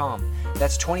manscaped.com.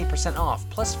 That's 20% off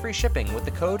plus free shipping with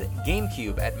the code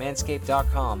GameCube at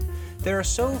manscaped.com. There are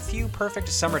so few perfect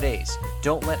summer days.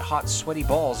 Don't let hot, sweaty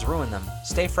balls ruin them.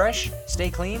 Stay fresh, stay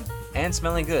clean, and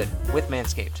smelling good with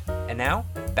Manscaped. And now,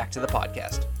 back to the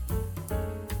podcast.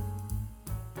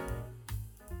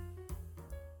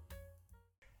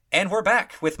 And we're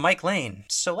back with Mike Lane.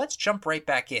 So let's jump right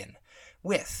back in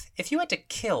with, if you had to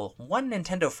kill one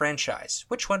Nintendo franchise,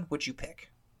 which one would you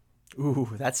pick? Ooh,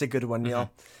 that's a good one,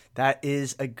 Neil. That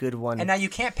is a good one. And now you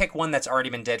can't pick one that's already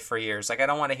been dead for years. Like, I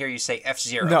don't want to hear you say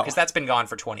F-Zero, because that's been gone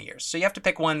for 20 years. So you have to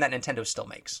pick one that Nintendo still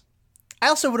makes. I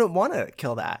also wouldn't want to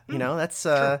kill that. You know, that's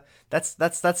kind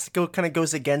of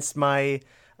goes against my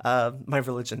my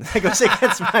religion.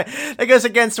 That goes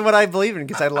against what I believe in,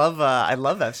 because I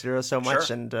love F-Zero so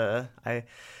much, and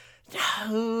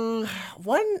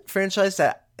one franchise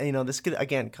that, you know, this could,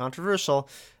 again, controversial,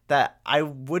 that I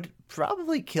would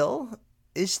probably kill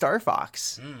is Star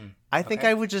Fox. I think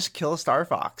I would just kill Star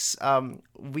Fox.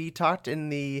 We talked in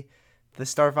the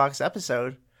Star Fox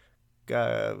episode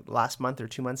last month or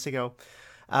 2 months ago,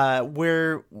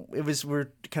 where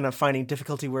we're kind of finding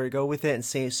difficulty where to go with it,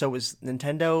 and so was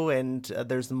Nintendo, and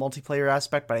there's the multiplayer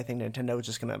aspect, but I think Nintendo was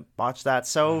just gonna botch that.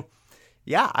 So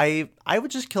yeah, I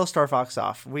would just kill Star Fox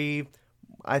off.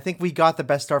 I think we got the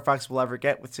best Star Fox we'll ever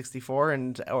get with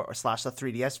 64 or slash the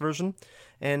 3DS version,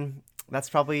 and that's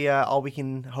probably all we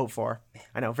can hope for.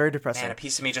 I know, very depressing. Man, a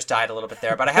piece of me just died a little bit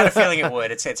there, but I had a feeling it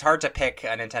would. It's hard to pick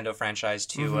a Nintendo franchise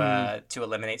to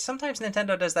eliminate. Sometimes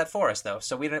Nintendo does that for us, though,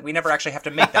 so we never actually have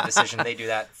to make that decision. They do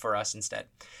that for us instead.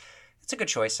 It's a good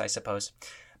choice, I suppose.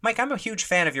 Mike, I'm a huge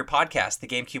fan of your podcast, The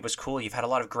GameCube Was Cool. You've had a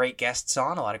lot of great guests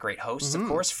on, a lot of great hosts, of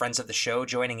course, friends of the show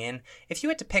joining in. If you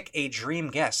had to pick a dream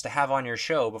guest to have on your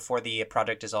show before the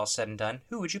project is all said and done,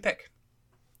 who would you pick?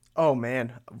 Oh,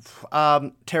 man.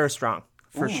 Tara Strong,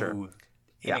 for sure.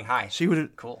 Aiming high. She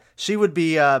would, cool. She would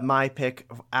be my pick,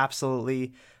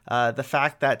 absolutely. The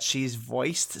fact that she's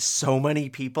voiced so many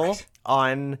people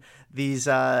on these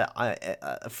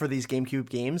for these GameCube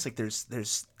games, like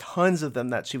there's tons of them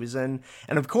that she was in,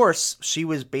 and of course she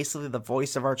was basically the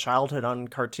voice of our childhood on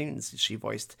cartoons. She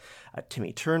voiced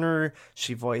Timmy Turner.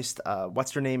 She voiced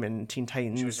what's her name in Teen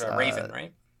Titans? She was Raven,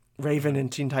 right? Raven in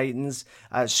Teen Titans.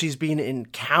 She's been in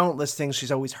countless things.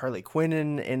 She's always Harley Quinn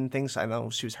in things. I know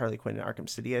she was Harley Quinn in Arkham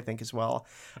City, I think, as well.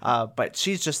 But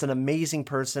she's just an amazing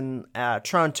person.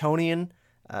 Torontonian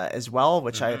as well,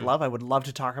 which I love. I would love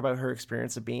to talk about her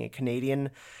experience of being a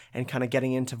Canadian and kind of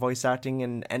getting into voice acting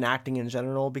and acting in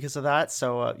general because of that.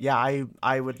 So yeah,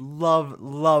 I would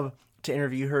love to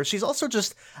interview her. She's also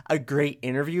just a great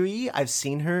interviewee. I've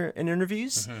seen her in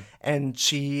interviews, and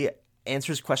she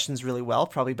answers questions really well,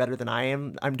 probably better than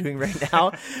I'm doing right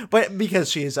now. But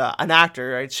because she's an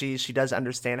actor, right, she does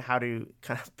understand how to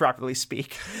kind of properly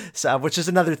speak. So, which is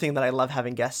another thing that I love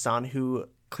having guests on who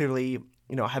clearly,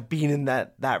 you know, have been in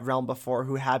that realm before,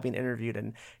 who have been interviewed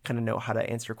and kind of know how to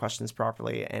answer questions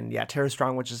properly. And yeah, Tara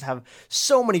Strong would just have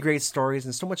so many great stories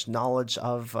and so much knowledge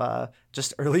of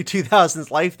just early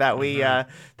 2000s life that we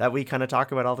kind of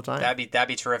talk about all the time. That'd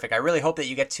be terrific. I really hope that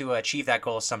you get to achieve that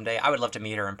goal someday. I would love to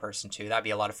meet her in person too. That'd be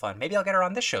a lot of fun. Maybe I'll get her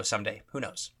on this show someday. Who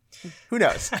knows? Who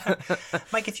knows?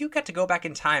 Mike, if you got to go back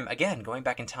in time, going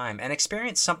back in time, and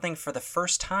experience something for the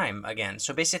first time again,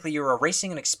 so basically you're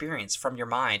erasing an experience from your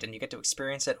mind and you get to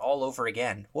experience it all over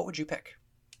again, what would you pick?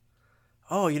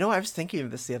 Oh, you know, I was thinking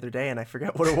of this the other day and I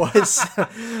forgot what it was.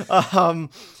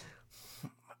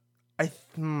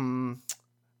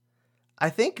 I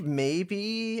think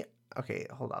maybe... Okay,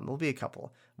 hold on. There'll be a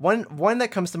couple. One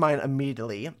that comes to mind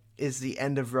immediately is the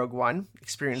end of Rogue One.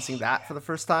 Experiencing that for the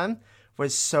first time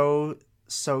was so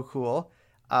cool.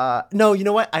 No, you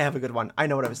know what? I have a good one. I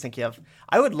know what I was thinking of.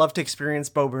 I would love to experience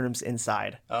Bo Burnham's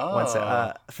Inside once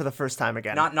for the first time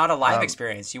again. Not a live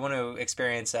experience. You want to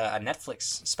experience a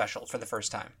Netflix special for the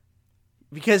first time.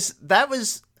 Because that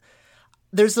was...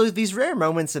 there's these rare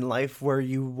moments in life where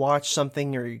you watch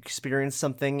something or you experience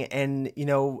something, and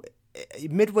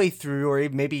midway through, or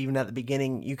maybe even at the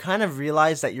beginning, you kind of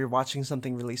realize that you're watching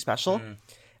something really special.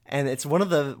 And it's one of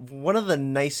the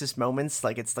nicest moments.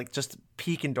 Like, it's like just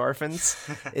peak endorphins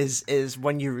is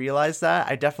when you realize that.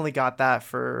 I definitely got that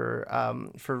for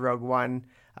Rogue One.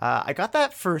 I got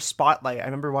that for Spotlight. I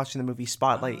remember watching the movie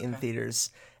Spotlight in theaters,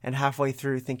 and halfway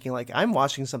through thinking like, I'm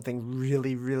watching something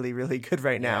really, really, really good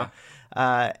right now.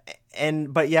 But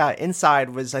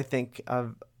Inside was, I think,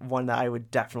 one that I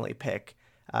would definitely pick.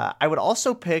 I would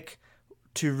also pick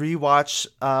to rewatch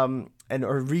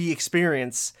or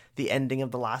re-experience the ending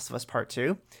of The Last of Us Part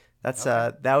 2.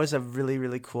 That was a really,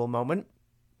 really cool moment,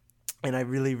 and I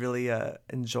really, really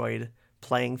enjoyed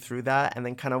playing through that. And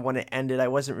then kind of when it ended, I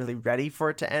wasn't really ready for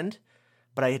it to end,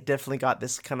 but I definitely got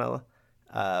this kind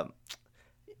of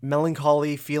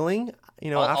melancholy feeling.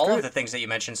 All of the things that you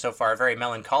mentioned so far are very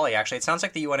melancholy, actually. It sounds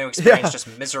like that you want to experience just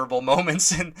miserable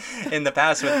moments in the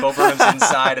past with Bo Burnham's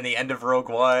Inside and the end of Rogue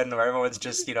One, where everyone's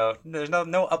just, there's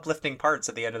no uplifting parts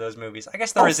at the end of those movies. I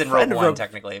guess there is in Rogue One,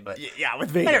 technically, but... Yeah, with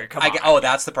Vader, come on. Oh,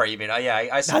 that's the part you mean. Oh, yeah,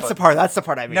 I suppose. That's the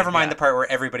part I mean. Never mind the part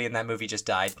where everybody in that movie just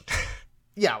died.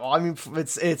 Yeah, well, I mean,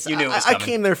 it's... You knew it was I coming.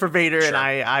 came there for Vader, Sure. and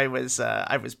I was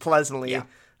pleasantly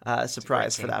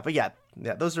surprised for that. But yeah,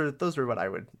 those are what I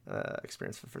would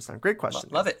experience for the first time. Great question.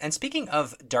 Love it. And speaking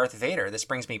of Darth Vader, this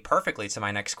brings me perfectly to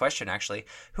my next question, actually.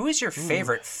 Who is your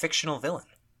favorite fictional villain?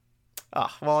 Oh,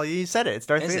 well, you said it. It's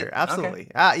Darth Is Vader. it? Absolutely.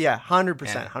 Yeah,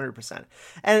 100%. 100%.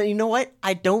 And you know what?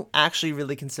 I don't actually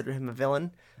really consider him a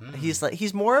villain.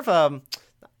 He's more of a,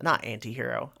 not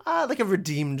anti-hero, like a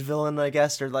redeemed villain, I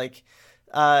guess, or like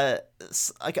a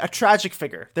tragic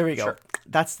figure. There we go. Sure.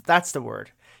 That's the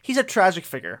word. He's a tragic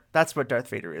figure. That's what Darth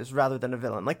Vader is, rather than a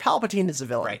villain. Like Palpatine is a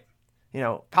villain.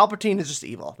 Right. Palpatine is just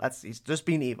evil. He's just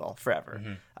being evil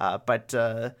forever. But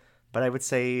I would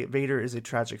say Vader is a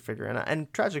tragic figure,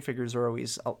 and tragic figures are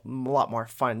always a lot more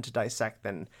fun to dissect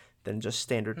than just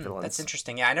standard villains. That's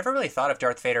interesting. Yeah, I never really thought of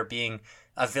Darth Vader being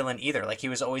a villain either. Like, he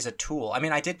was always a tool. I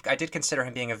mean, I did consider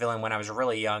him being a villain when I was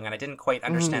really young, and I didn't quite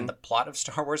understand the plot of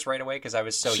Star Wars right away because I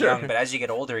was so young. But as you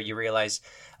get older, you realize,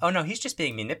 oh no, he's just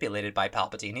being manipulated by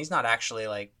Palpatine. He's not actually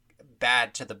like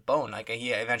bad to the bone. Like,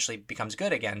 he eventually becomes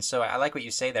good again. So I like what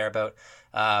you say there about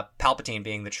Palpatine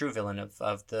being the true villain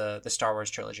of the Star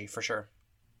Wars trilogy, for sure.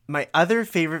 My other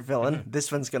favorite villain,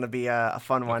 this one's going to be a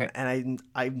fun one, and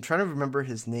I'm trying to remember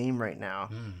his name right now.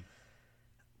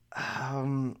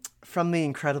 From The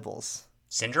Incredibles.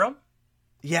 Syndrome?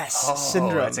 Yes,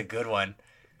 Syndrome. That's a good one.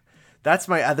 That's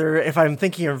my other, if I'm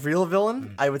thinking of real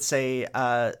villain, I would say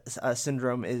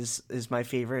Syndrome is my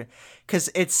favorite. Because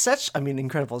it's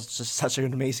Incredibles is just such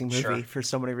an amazing movie for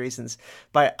so many reasons.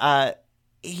 But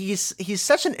he's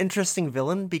such an interesting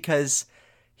villain because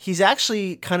he's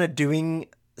actually kind of doing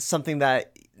something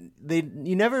that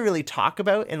you never really talk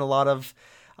about in a lot of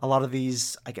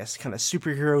these, I guess, kind of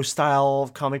superhero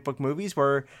style comic book movies,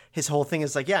 where his whole thing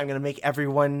is like, I'm going to make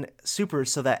everyone super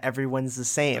so that everyone's the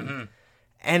same.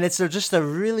 And it's just a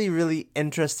really, really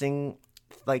interesting,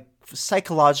 like,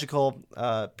 psychological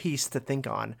piece to think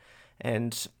on.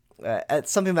 And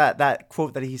it's something that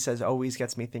quote that he says always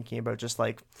gets me thinking about just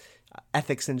like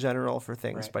ethics in general for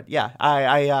things. Right. But yeah,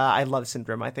 I love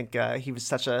Syndrome. I think he was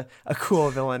such a cool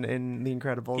villain in The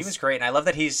Incredibles. He was great, and I love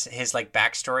that his like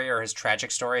backstory or his tragic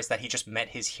story is that he just met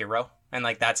his hero, and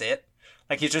like that's it.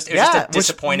 Like it was just a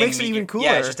disappointing. Which makes it even cooler.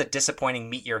 Yeah, it's just a disappointing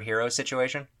meet your hero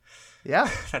situation. Yeah,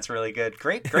 that's really good.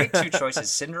 Great two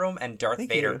choices: Syndrome and Darth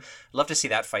Vader. Love to see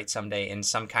that fight someday in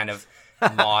some kind of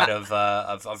mod of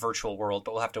a virtual world,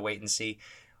 but we'll have to wait and see.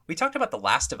 We talked about The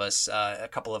Last of Us a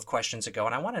couple of questions ago,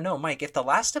 and I want to know, Mike, if The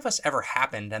Last of Us ever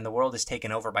happened and the world is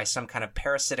taken over by some kind of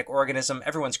parasitic organism,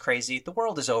 everyone's crazy, the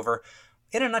world is over.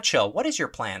 In a nutshell, what is your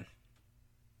plan?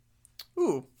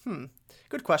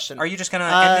 Good question. Are you just going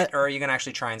to end it, or are you going to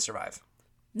actually try and survive?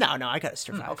 No, I got to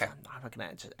survive. Okay. I'm not going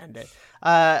to just end it.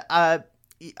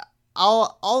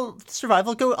 I'll survive.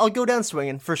 I'll go down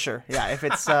swinging for sure. Yeah, if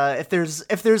it's if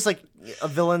there's like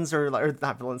villains or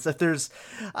not villains, if there's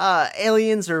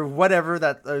aliens or whatever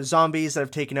that are zombies that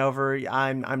have taken over,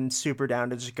 I'm super down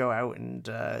to just go out and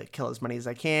kill as many as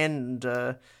I can,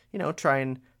 and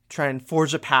try and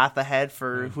forge a path ahead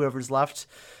for whoever's left.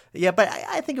 Yeah, but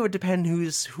I think it would depend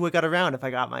who I got around. If I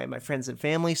got my friends and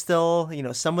family still,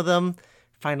 some of them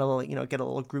find a little, get a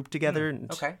little group together and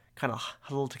kind of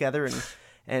huddle together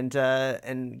and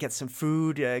get some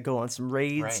food, go on some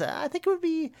raids. Right. I think it would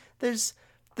be there's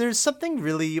something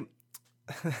really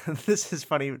this is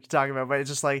funny to talk about, but it's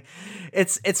just like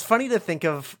it's funny to think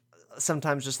of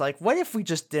sometimes, just like, what if we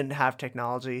just didn't have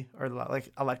technology or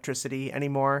like electricity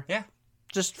anymore? Yeah.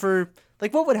 just for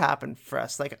like what would happen for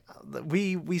us? Like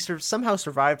we somehow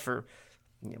survived for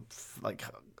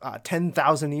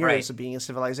 10,000 years of being a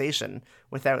civilization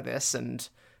without this, and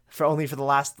for the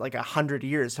last 100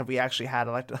 years have we actually had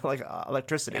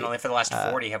electricity, and only for the last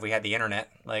 40 have we had the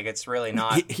internet. Like it's really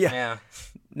not. Yeah.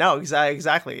 No,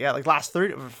 exactly. Yeah, last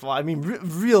 30. I mean,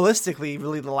 realistically,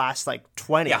 really the last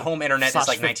 20. Yeah, home internet is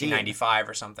 15. 1995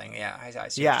 or something. Yeah, I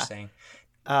see what you're saying.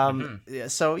 Yeah,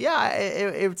 so yeah,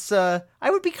 it's I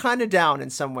would be kind of down in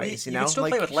some ways. You know, could still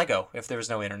play with Lego if there was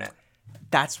no internet.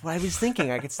 That's what I was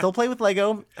thinking. I could still play with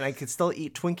Lego, and I could still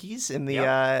eat Twinkies in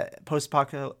the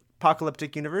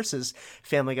post-apocalyptic universe, as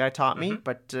Family Guy taught me.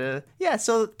 But yeah,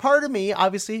 so part of me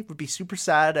obviously would be super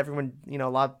sad. Everyone,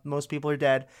 most people are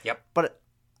dead. Yep. But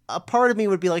a part of me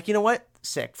would be like, you know what?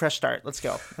 Sick, fresh start. Let's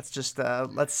go. Let's just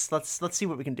let's see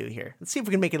what we can do here. Let's see if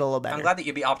we can make it a little better. I'm glad that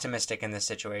you'd be optimistic in this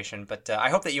situation, but I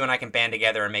hope that you and I can band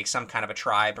together and make some kind of a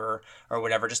tribe or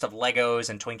whatever, just of Legos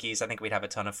and Twinkies. I think we'd have a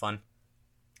ton of fun.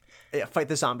 Yeah, fight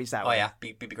the zombies that way. Oh yeah,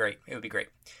 be great. It would be great.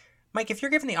 Mike, if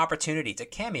you're given the opportunity to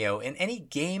cameo in any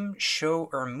game, show,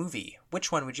 or movie, which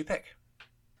one would you pick?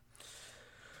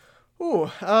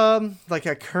 Ooh, like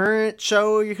a current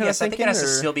show you're kind of thinking? Yes, I think it has to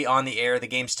still be on the air. The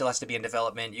game still has to be in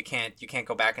development. You can't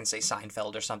go back and say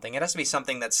Seinfeld or something. It has to be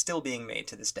something that's still being made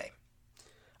to this day.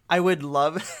 I would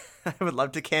love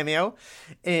to cameo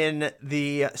in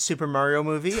the Super Mario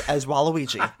movie as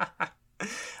Waluigi.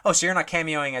 Oh, so you're not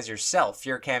cameoing as yourself.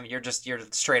 You're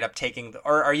straight up taking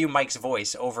or are you Mike's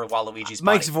voice over Waluigi's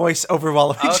body? Mike's voice over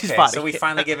Waluigi's body. So we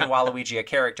finally given Waluigi a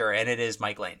character, and it is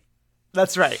Mike Lane.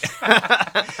 That's right.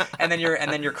 and then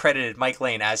you're credited Mike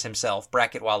Lane as himself,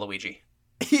 bracket Waluigi.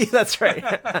 That's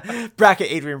right.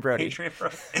 Bracket Adrian Brody.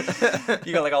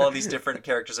 You got all of these different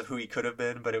characters of who he could have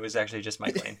been, but it was actually just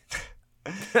Mike Lane.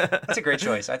 That's a great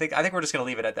choice. I think we're just going to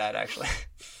leave it at that, actually.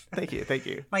 Thank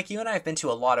you. Mike, you and I have been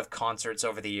to a lot of concerts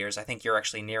over the years. I think you're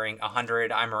actually nearing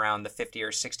 100. I'm around the 50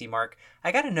 or 60 mark.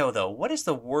 I got to know, though, what is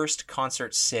the worst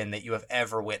concert sin that you have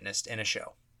ever witnessed in a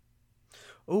show?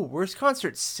 Oh, worst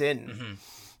concert sin.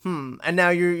 And now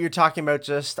you're talking about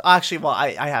just actually. Well,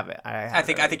 I have it. I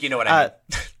think you know what I mean.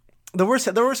 The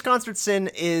worst concert sin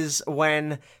is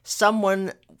when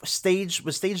someone was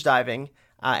stage diving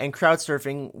and crowd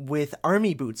surfing with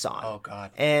army boots on. Oh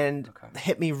God! And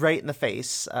hit me right in the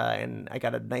face, and I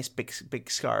got a nice big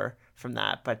scar from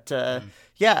that. But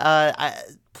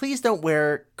please don't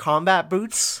wear combat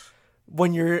boots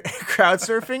when you're crowd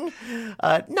surfing.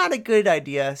 Not a good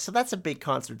idea. So that's a big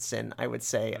concert sin, I would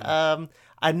say.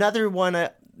 Another one,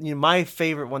 my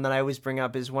favorite one that I always bring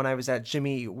up is when I was at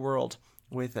Jimmy World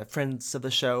with friends of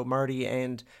the show, Marty,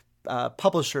 and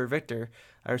producer Victor.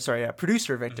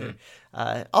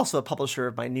 Also a publisher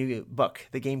of my new book,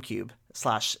 The GameCube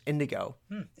 /Indigo.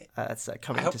 That's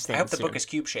coming to stand soon. I hope the book is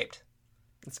cube-shaped.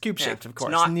 It's cube-shaped, of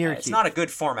course. It's not a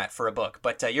good format for a book,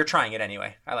 but you're trying it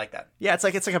anyway. I like that. Yeah, it's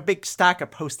like a big stack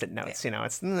of Post-it notes. Yeah.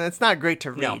 It's not great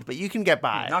to read, but you can get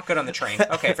by. Not good on the train.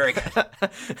 Okay, very good.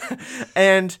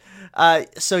 And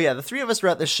the three of us were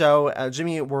at the show,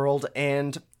 Jimmy at World,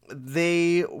 and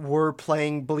they were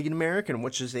playing Bleed American,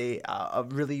 which is a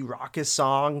really raucous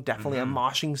song, definitely a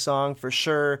moshing song for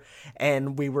sure.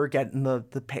 And we were getting the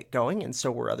pit going, and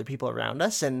so were other people around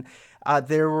us. And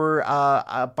there were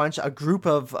a group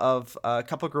of a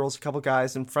couple of girls, a couple of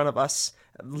guys in front of us,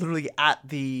 literally at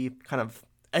the kind of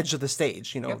edge of the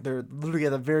stage. They're literally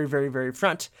at the very, very, very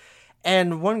front.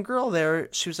 And one girl there,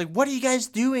 she was like, "What are you guys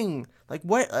doing? Like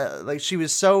what?" She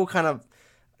was so kind of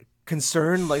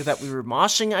concerned that we were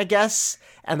moshing, I guess,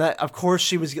 and that of course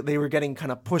they were getting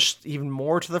kind of pushed even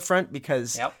more to the front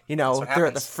because they're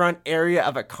at the front area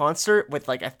of a concert with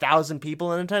 1,000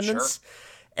 people in attendance. Sure.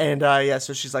 And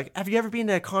so she's like, "Have you ever been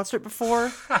to a concert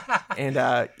before?"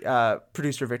 And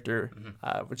producer Victor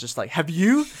was just like, "Have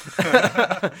you?"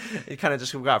 It kind of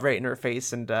just got right in her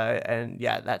face, and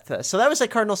so that was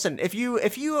cardinal sin. If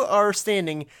you are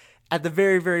standing at the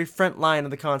very, very front line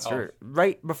of the concert,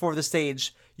 right before the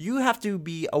stage, you have to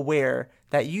be aware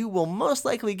that you will most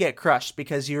likely get crushed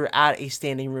because you're at a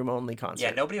standing room only concert.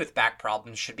 Yeah, nobody with back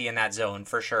problems should be in that zone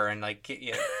for sure. And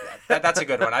that's a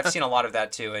good one. I've seen a lot of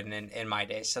that too in my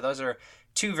days. So those are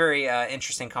two very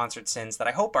interesting concert sins that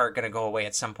I hope are going to go away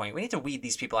at some point. We need to weed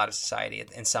these people out of society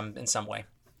in some way.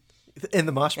 In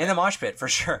the mosh pit. In the mosh pit, for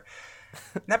sure.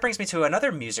 And that brings me to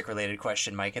another music-related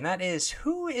question, Mike, and that is,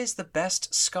 who is the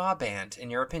best ska band, in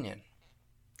your opinion?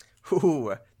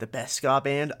 Ooh, the best ska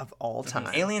band of all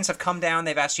time. Aliens have come down,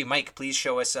 they've asked you, Mike, please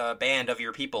show us a band of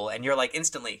your people, and you're like,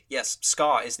 instantly, yes,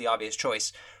 ska is the obvious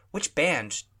choice. Which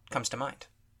band comes to mind?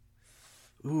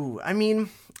 Ooh, I mean,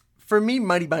 for me,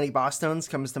 Mighty Mighty Bosstones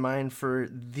comes to mind for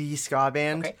the ska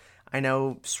band. Okay. I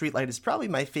know Streetlight is probably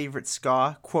my favorite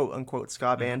ska, quote unquote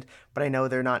ska band, but I know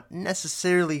they're not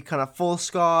necessarily kind of full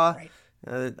ska. Right.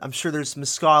 I'm sure there's some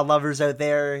ska lovers out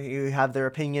there who have their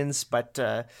opinions, but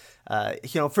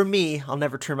for me, I'll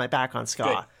never turn my back on ska.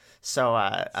 Good. So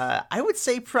I would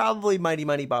say probably Mighty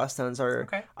Mighty Bosstones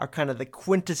are kind of the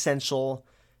quintessential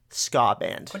ska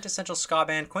band. Quintessential ska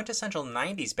band, quintessential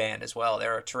 90s band as well.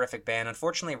 They're a terrific band.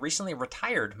 Unfortunately, recently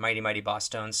retired Mighty Mighty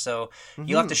Bosstones, so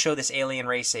you'll have to show this alien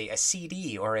race a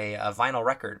CD or a vinyl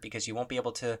record, because you won't be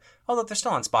able to, although they're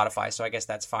still on Spotify, so I guess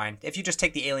that's fine. If you just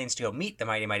take the aliens to go meet the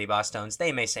Mighty Mighty Bosstones,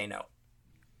 they may say no.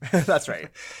 That's right.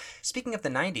 Speaking of the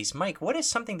 90s, Mike, what is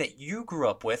something that you grew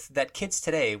up with that kids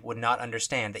today would not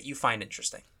understand that you find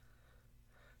interesting?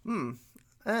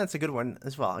 That's a good one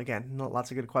as well. Again,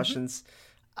 lots of good questions.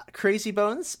 Crazy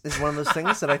Bones is one of those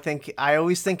things that I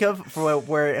always think of for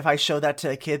where if I show that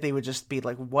to a kid, they would just be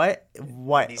like, what,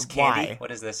 These candy? why?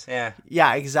 What is this?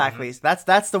 Yeah, exactly. So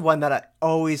that's the one that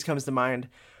always comes to mind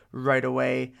right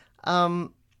away. I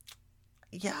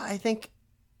think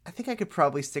I could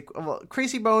probably stick. Well,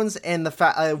 Crazy Bones and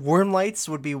the Worm Lights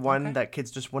would be one that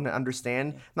kids just wouldn't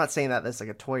understand. I'm not saying that that's like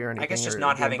a toy or anything. I guess just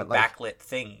not having backlit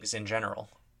things in general.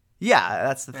 Yeah,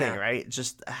 that's the thing, right?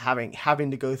 Just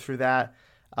having to go through that.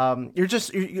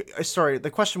 Sorry, the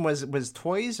question was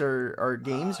toys or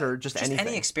games or just anything?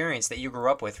 Any experience that you grew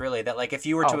up with, really, that like if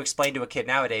you were to explain to a kid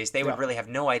nowadays, they would really have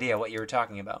no idea what you were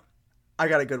talking about. I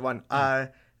got a good one.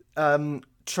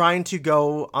 Trying to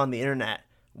go on the internet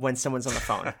when someone's on the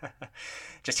phone.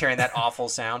 Just hearing that awful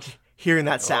sound. Hearing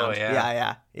that sound. Oh,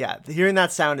 yeah. Yeah. Hearing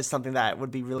that sound is something that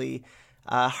would be really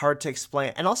hard to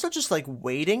explain. And also just like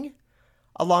waiting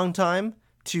a long time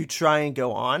to try and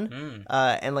go on,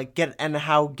 and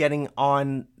how getting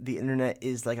on the internet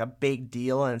is like a big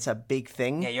deal and it's a big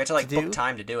thing. Yeah, you have to book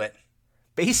time to do it.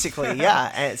 Basically,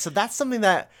 yeah. And so that's something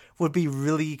that would be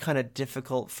really kind of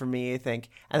difficult for me, I think.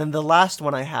 And then the last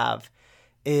one I have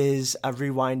is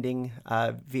rewinding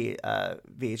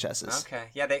VHSs. Okay,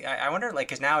 yeah. I wonder, like,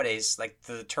 because nowadays, like,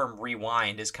 the term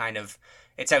rewind is kind of,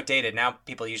 it's outdated. Now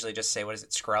people usually just say, what is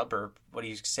it, scrub? Or what do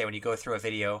you say when you go through a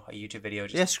YouTube video?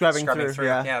 Just scrubbing through.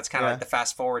 Yeah, it's kind of like the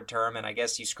fast forward term, and I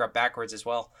guess you scrub backwards as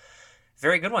well.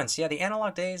 Very good ones. Yeah, the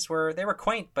analog days were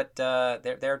quaint, but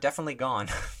they're definitely gone,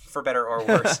 for better or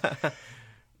worse.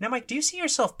 Now, Mike, do you see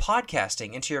yourself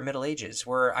podcasting into your middle ages?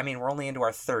 We're only into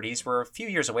our 30s. We're a few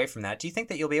years away from that. Do you think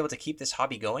that you'll be able to keep this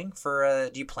hobby going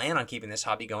do you plan on keeping this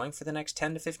hobby going for the next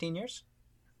 10 to 15 years?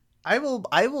 I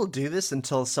will do this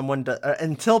until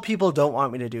until people don't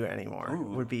want me to do it anymore.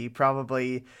 Ooh. Would be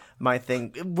probably my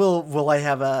thing. Will I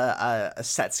have a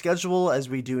set schedule as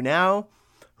we do now?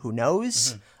 Who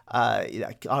knows?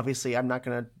 Obviously, I'm not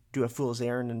going to do a fool's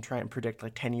errand and try and predict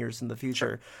like 10 years in the future.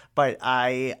 Sure. But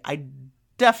I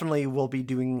definitely will be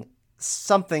doing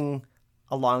something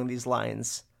along these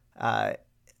lines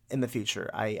in the future.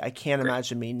 I can't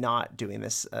imagine me not doing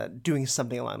this, doing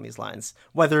something along these lines,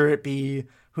 whether it be,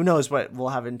 who knows what we'll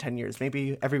have in 10 years.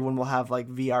 Maybe everyone will have like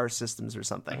VR systems or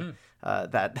something or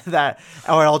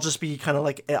I'll just be kind of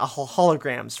like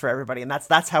holograms for everybody. And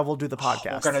that's how we'll do the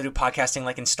podcast. We're going to do podcasting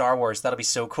like in Star Wars. That'll be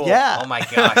so cool. Yeah. Oh my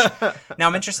gosh. Now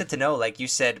I'm interested to know, like you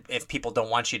said, if people don't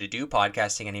want you to do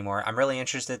podcasting anymore, I'm really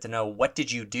interested to know, what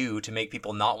did you do to make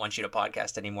people not want you to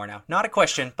podcast anymore now? Not a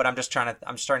question, but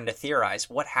I'm starting to theorize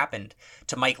what happened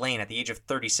to Mike Lane at the age of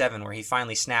 37 where he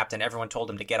finally snapped and everyone told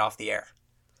him to get off the air.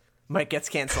 Mike gets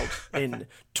canceled in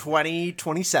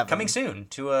 2027. Coming soon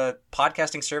to a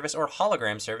podcasting service or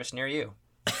hologram service near you.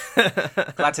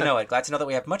 Glad to know it. Glad to know that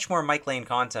we have much more Mike Lane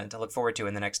content to look forward to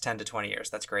in the next 10 to 20 years.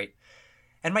 That's great.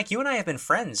 And Mike, you and I have been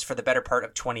friends for the better part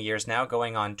of 20 years now,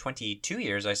 going on 22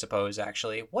 years, I suppose,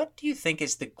 actually. What do you think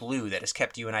is the glue that has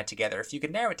kept you and I together, if you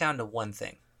could narrow it down to one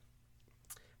thing?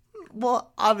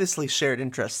 Well, obviously shared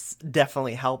interests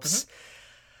definitely helps.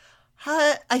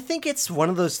 I think it's one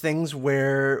of those things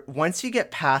where once you get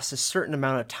past a certain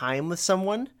amount of time with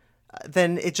someone,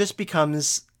 then it just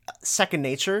becomes second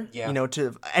nature. Yeah.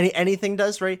 To anything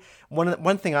does, right?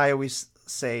 One thing I always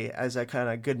say as a kind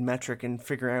of good metric in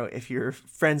figuring out if you're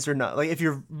friends or not, like if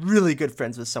you're really good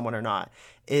friends with someone or not,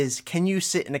 is can you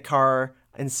sit in a car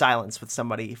in silence with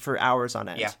somebody for hours on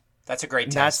end? Yeah. That's a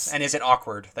great test. And is it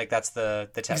awkward? Like, that's the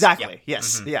test. Exactly. Yeah.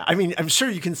 Yes. Yeah. I mean, I'm sure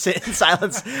you can sit in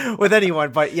silence with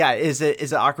anyone, but yeah, is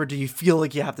it awkward? Do you feel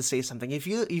like you have to say something? If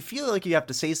you feel like you have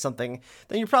to say something,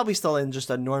 then you're probably still in just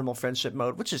a normal friendship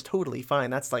mode, which is totally fine.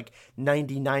 That's like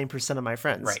 99% of my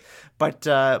friends. Right. But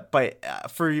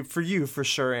for you, for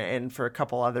sure, and for a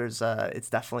couple others, it's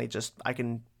definitely just, I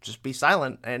can just be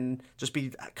silent and just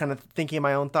be kind of thinking of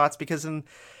my own thoughts, because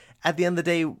at the end of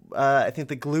the day, I think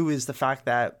the glue is the fact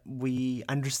that we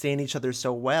understand each other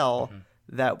so well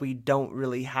that we don't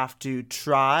really have to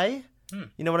try.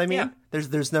 You know what I mean? Yeah.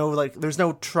 There's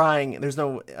no trying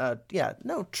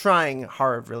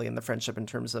hard really in the friendship in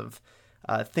terms of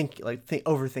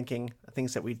overthinking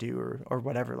things that we do or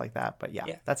whatever like that. But yeah.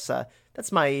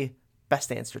 That's my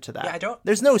best answer to that. Yeah,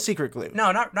 there's no secret glue.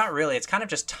 No, not really. It's kind of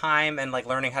just time and like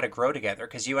learning how to grow together,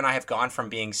 because you and I have gone from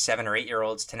being 7 or 8 year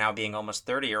olds to now being almost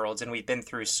 30-year-olds, and we've been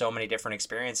through so many different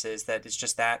experiences that it's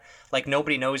just that like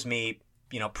nobody knows me,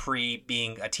 you know, pre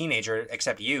being a teenager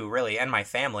except you really and my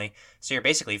family. So you're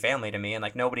basically family to me, and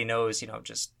like nobody knows, you know,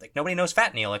 just like nobody knows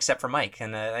Fat Neil except for Mike.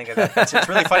 And I think it's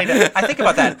really funny I think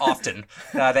about that often,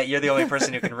 that you're the only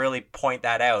person who can really point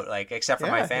that out, like except for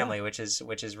my family, which is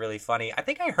really funny. I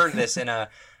think I heard this in I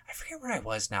forget where I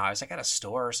was now. I was like at a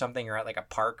store or something, or at like a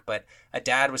park, but a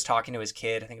dad was talking to his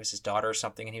kid. I think it was his daughter or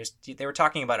something. And they were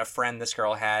talking about a friend this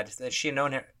girl had, that she had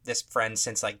known this friend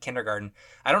since like kindergarten.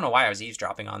 I don't know why I was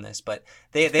eavesdropping on this, but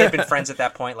they had been friends at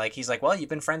that point. Like he's like, well, you've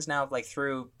been friends now, like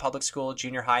through public school,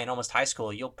 junior high, and almost high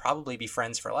school. You'll probably be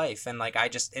friends for life. And like, I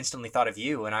just instantly thought of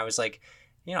you. And I was like,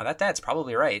 you know, that dad's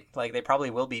probably right. Like they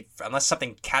probably will be, unless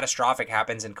something catastrophic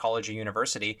happens in college or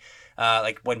university.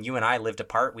 Like when you and I lived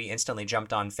apart, we instantly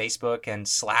jumped on Facebook and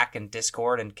Slack and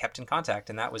Discord and kept in contact.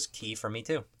 And that was key for me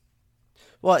too.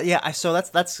 Well, yeah. So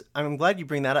that's, I'm glad you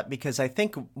bring that up, because I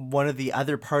think one of the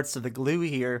other parts of the glue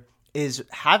here is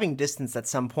having distance at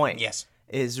some point. Yes.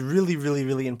 Is really, really,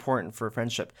 really important for a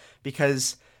friendship,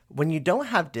 because when you don't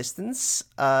have distance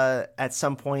at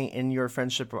some point in your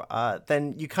friendship,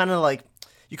 then you kind of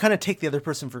take the other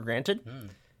person for granted.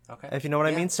 Okay. If you know what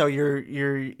I mean. So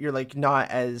you're like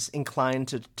not as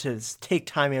inclined to take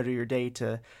time out of your day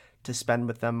to spend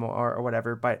with them or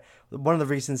whatever. But one of the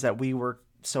reasons that we work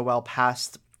so well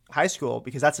past high school,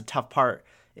 because that's a tough part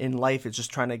in life, is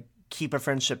just trying to keep a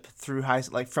friendship through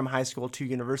from high school to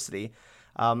university.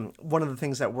 One of the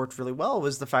things that worked really well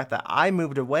was the fact that I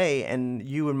moved away and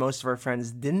you and most of our friends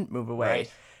didn't move away.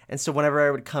 Right. And so whenever I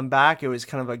would come back, it was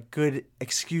kind of a good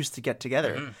excuse to get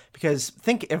together. Because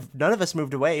think, if none of us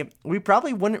moved away, we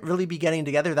probably wouldn't really be getting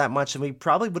together that much, and we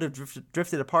probably would have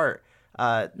drifted apart.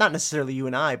 Not necessarily you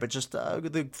and I, but just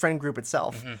the friend group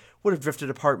itself would have drifted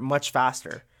apart much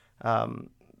faster.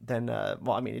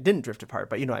 It didn't drift apart,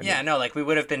 but you know what I mean. Yeah, no, like we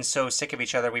would have been so sick of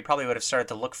each other, we probably would have started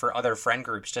to look for other friend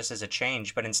groups just as a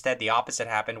change. But instead, the opposite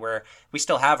happened, where we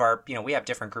still have we have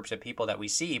different groups of people that we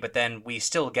see, but then we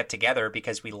still get together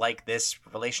because we like this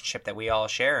relationship that we all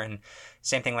share. And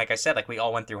same thing, like I said, like we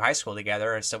all went through high school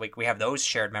together, and so we have those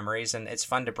shared memories, and it's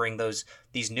fun to bring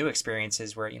these new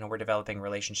experiences where, you know, we're developing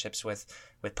relationships with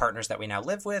partners that we now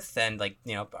live with, and like,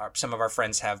 you know, some of our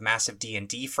friends have massive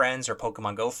D&D friends or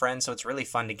Pokemon Go friends, so it's really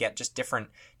fun to get just different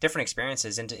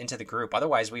experiences into the group.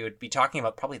 Otherwise, we would be talking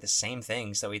about probably the same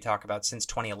things that we talk about since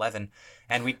 2011,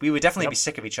 and we would definitely be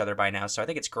sick of each other by now. So I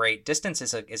think it's great. Distance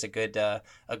is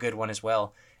a good one as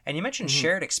well. And you mentioned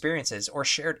shared experiences or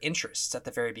shared interests at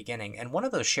the very beginning. And one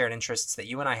of those shared interests that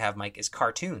you and I have, Mike, is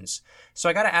cartoons. So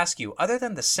I got to ask you, other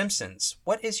than The Simpsons,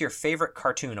 what is your favorite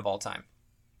cartoon of all time?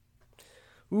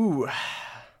 Ooh,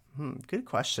 good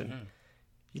question.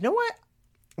 You know what?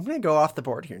 I'm going to go off the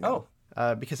board here now.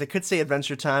 Because I could say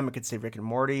Adventure Time. I could say Rick and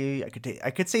Morty.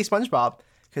 I could say SpongeBob,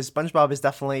 because SpongeBob is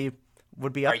definitely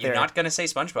would be up there. Are you not going to say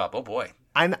SpongeBob? Oh boy.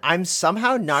 I'm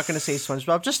somehow not going to say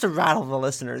SpongeBob, just to rattle the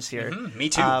listeners here. Me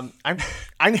too. I'm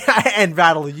and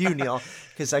rattle you, Neil,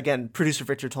 because again, producer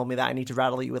Victor told me that I need to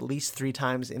rattle you at least 3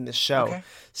 times in this show. Okay.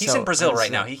 He's in Brazil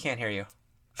right now. He can't hear you.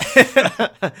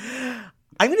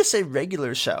 I'm going to say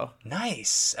regular show.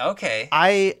 Nice. Okay.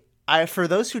 I for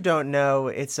those who don't know,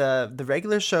 it's the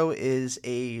regular show is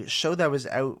a show that was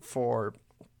out for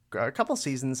a couple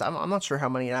seasons. I'm not sure how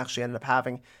many it actually ended up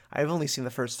having. I've only seen the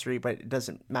first 3, but it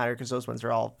doesn't matter because those ones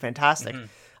are all fantastic.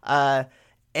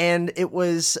 And it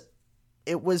was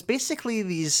basically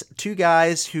these 2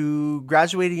 guys who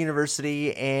graduated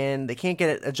university and they can't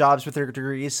get jobs with their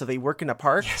degrees, so they work in a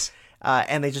park. Yes.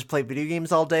 And they just play video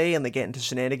games all day, and they get into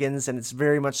shenanigans, and it's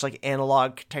very much like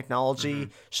analog technology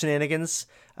shenanigans.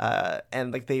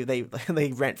 And like they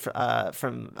rent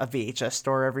from a VHS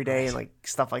store every day and like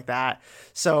stuff like that.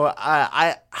 So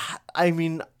I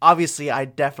mean, obviously I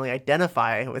definitely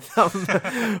identify with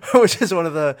them, which is one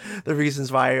of the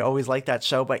reasons why I always like that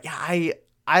show. But yeah, I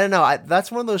don't know.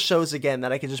 That's one of those shows again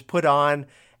that I can just put on,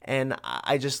 and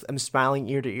I just am smiling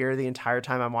ear to ear the entire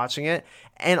time I'm watching it.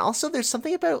 And also there's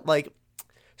something about like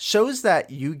shows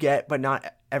that you get but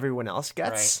not everyone else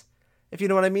gets. Right. If you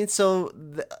know what I mean. So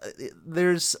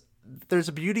there's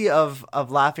a beauty of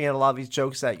laughing at a lot of these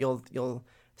jokes that you'll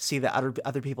see that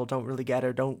other people don't really get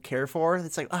or don't care for.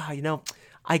 It's like,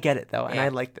 I get it though, and I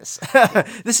like this.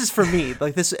 This is for me.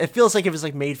 Like this, it feels like it was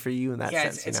like made for you in that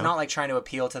sense. It's not like trying to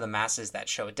appeal to the masses. That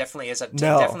show, it definitely is. It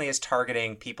definitely is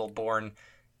targeting people born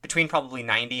between probably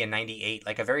 90 and 98,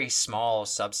 like a very small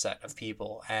subset of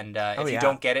people. And if you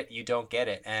don't get it, you don't get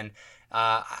it. And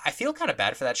I feel kind of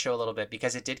bad for that show a little bit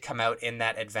because it did come out in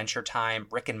that Adventure Time,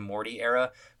 Rick and Morty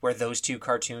era where those two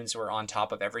cartoons were on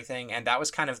top of everything. And that was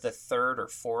kind of the third or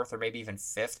fourth or maybe even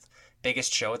fifth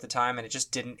biggest show at the time. And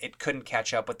it couldn't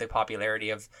catch up with the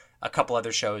popularity of a couple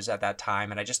other shows at that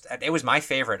time. And it was my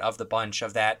favorite of the bunch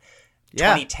of that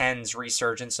 2010s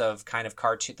resurgence of kind of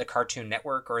the Cartoon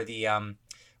Network or the,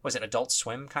 was it Adult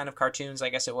Swim kind of cartoons, I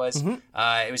guess it was.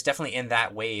 Mm-hmm. It was definitely in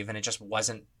that wave, and it just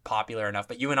wasn't popular enough.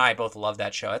 But you and I both love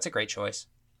that show. That's a great choice.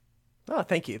 Oh,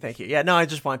 thank you. Yeah, no, I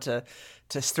just want to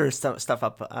stir stuff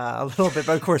up a little bit.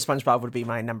 But of course, SpongeBob would be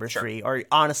my number 3, or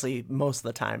honestly, most of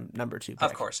the time, number 2 pick.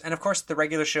 Of course. And of course, the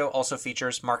regular show also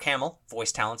features Mark Hamill,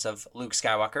 voice talents of Luke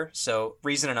Skywalker. So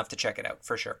reason enough to check it out,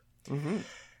 for sure. Mm-hmm.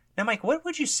 Now, Mike, what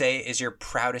would you say is your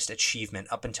proudest achievement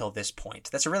up until this point?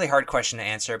 That's a really hard question to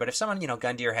answer, but if someone,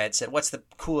 gun to your head, said, what's the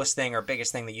coolest thing or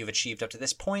biggest thing that you've achieved up to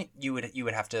this point, you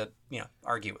would have to,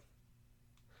 argue.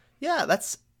 Yeah,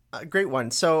 that's a great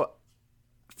one. So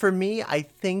for me, I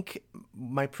think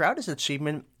my proudest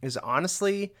achievement is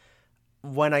honestly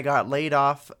when I got laid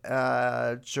off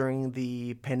during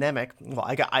the pandemic. Well,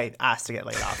 I asked to get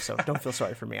laid off, so don't feel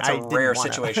sorry for me. It's a rare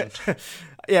situation.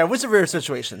 Yeah, it was a rare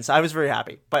situation, so I was very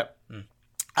happy. But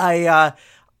I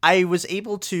was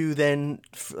able to then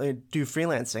do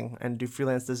freelancing and do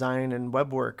freelance design and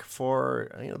web work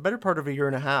for the better part of a year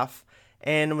and a half,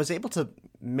 and was able to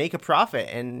make a profit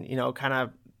and kind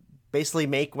of basically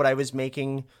make what I was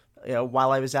making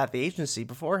while I was at the agency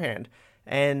beforehand.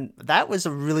 And that was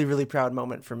a really, really proud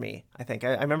moment for me. I think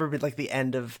I remember like the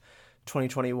end of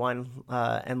 2021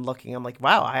 and looking, I'm like,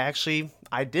 wow,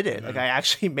 I did it. Mm-hmm. Like I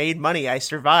actually made money. I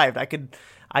survived. I could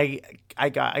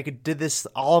did this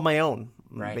all on my own,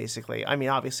 right. Basically. I mean,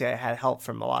 obviously I had help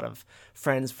from a lot of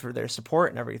friends for their support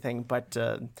and everything, but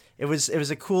it was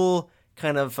a cool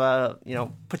kind of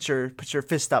put your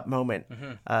fist up moment,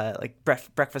 like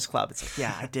Breakfast Club. It's like,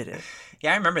 yeah, I did it.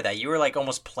 Yeah, I remember that. You were like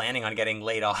almost planning on getting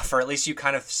laid off, or at least you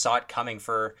kind of saw it coming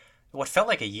for what felt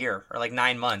like a year or like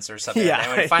 9 months or something. Yeah,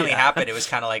 and when it finally happened, it was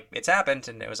kind of like, it's happened,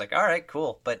 and it was like, all right,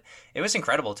 cool. But it was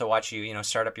incredible to watch you,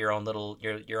 start up your own little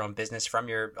your own business from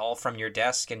your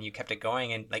desk, and you kept it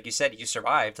going, and like you said, you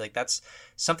survived. Like that's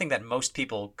something that most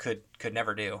people could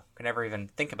never do, could never even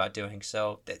think about doing.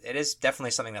 So it is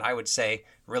definitely something that I would say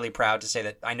really proud to say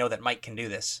that I know that Mike can do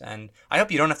this, and I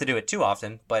hope you don't have to do it too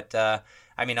often, but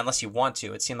I mean, unless you want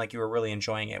to. It seemed like you were really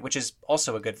enjoying it, which is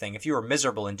also a good thing. If you were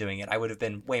miserable in doing it, I would have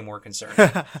been way more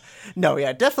concerned. No,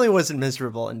 yeah, definitely wasn't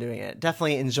miserable in doing it.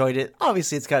 Definitely enjoyed it.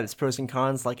 Obviously, it's got its pros and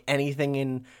cons, like anything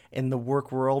in the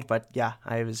work world. But yeah,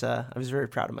 I was very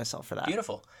proud of myself for that.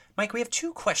 Beautiful. Mike, we have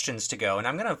 2 questions to go, and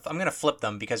I'm gonna flip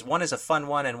them because one is a fun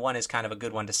one and one is kind of a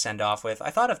good one to send off with.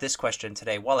 I thought of this question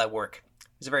today while at work.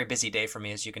 It was a very busy day for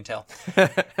me, as you can tell.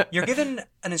 You're given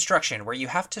an instruction where you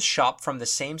have to shop from the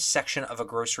same section of a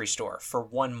grocery store for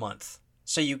 1 month.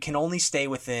 So you can only stay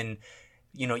within,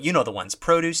 you know the ones,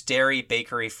 produce, dairy,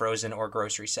 bakery, frozen, or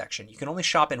grocery section. You can only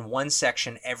shop in one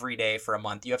section every day for a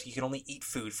month. You can only eat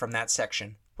food from that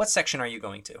section. What section are you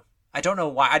going to? I don't know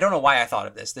why I thought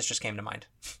of this. This just came to mind.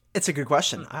 It's a good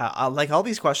question. Like all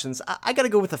these questions, I got to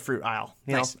go with the fruit aisle.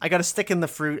 Nice. I got to stick in the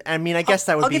fruit. I mean, I guess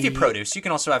that would be... I'll give you produce. You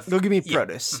can also have... They'll give me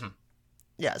produce. Mm-hmm.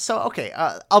 Yeah, so, okay,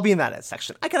 I'll be in that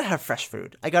section. I got to have fresh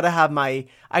food. I got to have my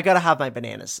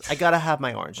bananas. I got to have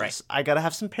my oranges. Right. I got to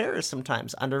have some pears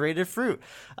sometimes. Underrated fruit.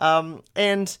 But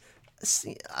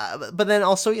then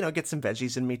also, get some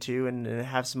veggies in me too, and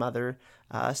have some other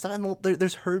stuff. And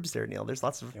there's herbs there, Neil. There's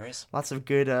lots of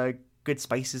good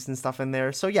spices and stuff in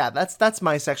there. So yeah, that's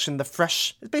my section.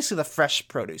 It's basically the fresh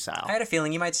produce aisle. I had a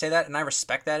feeling you might say that, and I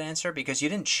respect that answer because you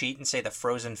didn't cheat and say the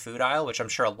frozen food aisle, which I'm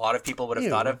sure a lot of people would have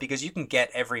thought of, because you can get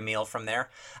every meal from there.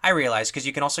 I realize because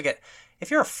you can also get,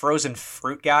 if you're a frozen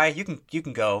fruit guy, you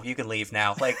can go, you can leave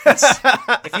now. Like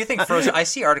if you think frozen, I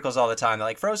see articles all the time. They're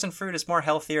like, frozen fruit is more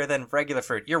healthier than regular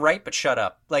fruit. You're right, but shut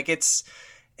up. Like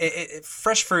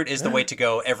fresh fruit is the way to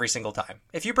go every single time.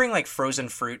 If you bring like frozen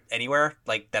fruit anywhere,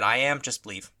 like that I am, just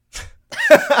leave.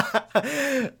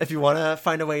 If you want to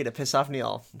find a way to piss off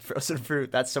Neil, frozen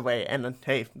fruit, that's the way. And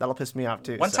hey, that'll piss me off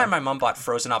too. One time my mom bought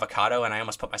frozen avocado and I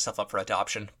almost put myself up for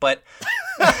adoption. But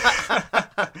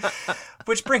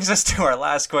which brings us to our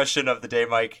last question of the day,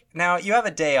 Mike. Now, you have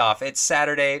a day off. It's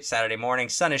Saturday morning,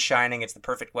 sun is shining, it's the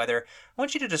perfect weather. I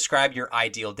want you to describe your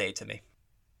ideal day to me.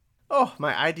 Oh,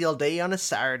 my ideal day on a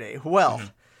Saturday. Well,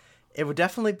 it would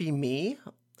definitely be me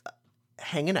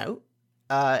hanging out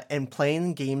and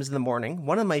playing games in the morning.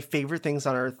 One of my favorite things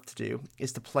on earth to do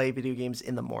is to play video games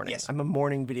in the morning. Yes. I'm a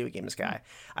morning video games guy.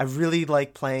 I really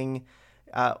like playing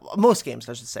most games,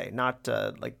 I should say. Not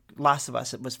like Last of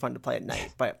Us, it was fun to play at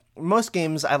night. But most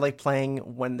games I like playing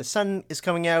when the sun is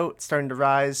coming out, starting to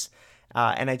rise,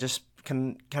 and I just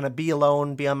can kind of be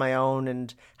alone, be on my own,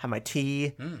 and have my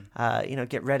tea,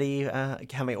 get ready,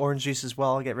 have my orange juice as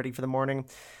well, get ready for the morning.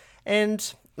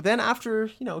 And then after,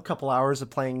 a couple hours of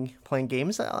playing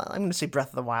games, I'm going to say Breath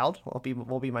of the Wild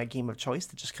will be my game of choice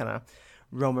to just kind of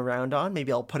roam around on.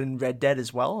 Maybe I'll put in Red Dead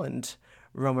as well and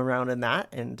roam around in that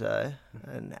and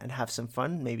have some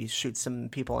fun. Maybe shoot some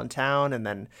people in town and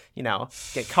then,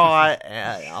 get caught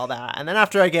and all that. And then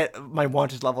after I get my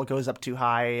wanted level goes up too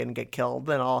high and get killed,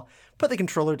 then I'll put the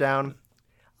controller down.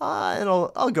 And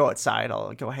I'll go outside.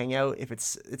 I'll go hang out. If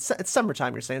it's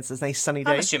summertime, you're saying it's this nice sunny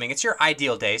day. I'm assuming it's your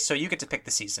ideal day, so you get to pick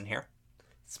the season here.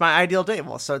 It's my ideal day.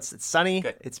 Well, so it's sunny.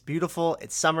 Good. It's beautiful.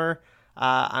 It's summer.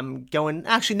 I'm going.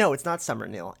 Actually, no, it's not summer,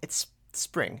 Neil. It's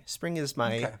spring. Spring is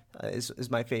my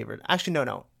is my favorite. Actually,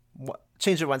 no.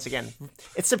 Change it once again.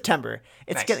 It's September.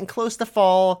 It's nice. Getting close to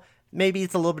fall. Maybe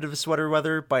it's a little bit of a sweater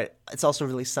weather, but it's also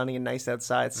really sunny and nice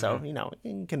outside. So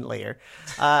you can layer.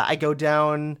 I go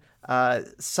down.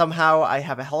 Somehow I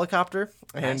have a helicopter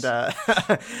and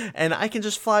and I can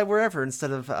just fly wherever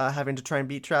instead of having to try and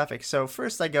beat traffic. So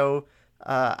first I go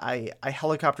I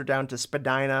helicopter down to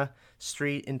Spadina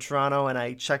Street in Toronto and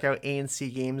I check out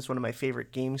A&C Games, one of my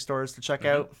favorite game stores to check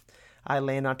out. I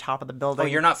land on top of the building. Oh,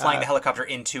 you're not flying the helicopter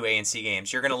into A&C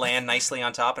Games. You're going to land nicely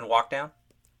on top and walk down?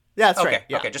 Yeah, that's right.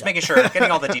 Okay, just making sure.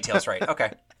 Getting all the details right.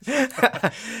 Okay.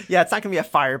 Yeah, it's not gonna be a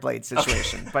Fireblade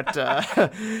situation, but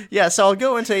so I'll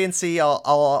go into A&C.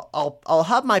 I'll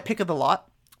have my pick of the lot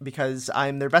because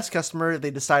I'm their best customer.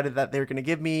 They decided that they're gonna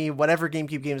give me whatever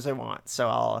GameCube games I want. So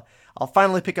I'll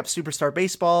finally pick up Superstar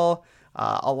Baseball.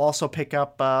 I'll also pick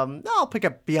up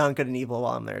Beyond Good and Evil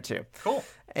while I'm there too. Cool.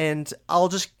 And I'll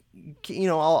just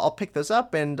I'll pick those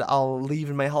up and I'll leave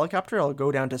in my helicopter. I'll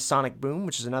go down to Sonic Boom,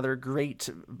 which is another great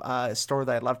store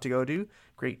that I'd love to go to.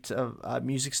 Great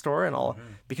music store. And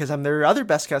because I'm their other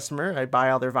best customer, I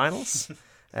buy all their vinyls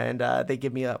and they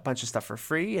give me a bunch of stuff for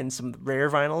free and some rare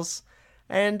vinyls.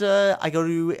 And I go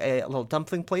to a little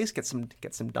dumpling place, get some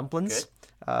dumplings.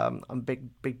 I'm a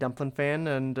big dumpling fan,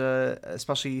 and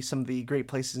especially some of the great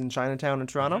places in Chinatown and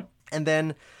Toronto. And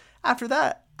then after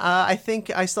that, I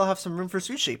think I still have some room for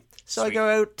sushi. So Sweet. I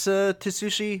go out to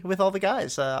sushi with all the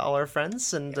guys, all our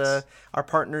friends and our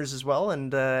partners as well.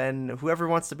 And whoever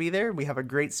wants to be there, we have a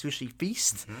great sushi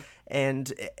feast.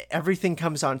 And everything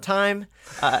comes on time.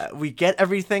 We get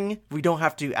everything. We don't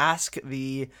have to ask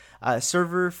the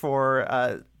server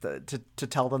for to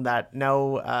tell them that,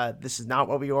 no, this is not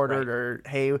what we ordered, or,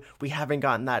 hey, we haven't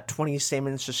gotten that 20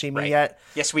 salmon sashimi yet.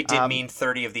 Yes, we did mean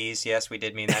 30 of these. Yes, we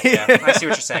did mean that. Yeah, I see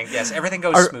what you're saying. Yes, everything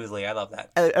goes smoothly. I love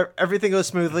that. Everything goes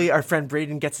smoothly. Our friend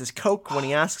Braden gets his Coke when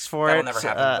he asks for it. That'll never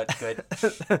happen,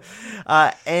 but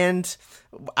good. And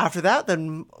after that,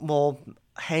 then we'll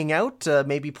hang out,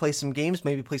 maybe play some games,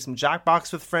 maybe play some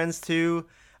Jackbox with friends too.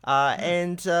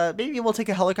 And maybe we'll take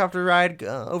a helicopter ride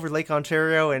over Lake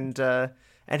Ontario and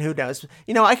who knows?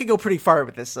 I could go pretty far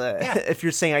with this if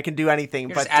you're saying I can do anything.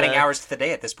 You're just adding hours to the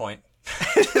day at this point.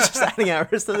 Just adding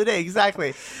hours to the day,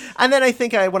 exactly. And then I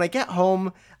think when I get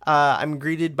home, I'm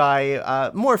greeted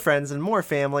by more friends and more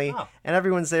family, and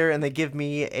everyone's there, and they give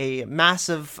me a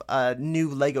massive new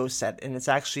Lego set, and it's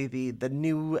actually the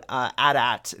new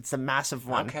AT-AT. It's a massive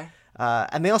one. Okay.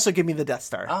 And they also give me the Death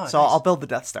Star, so nice. I'll build the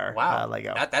Death Star. Wow,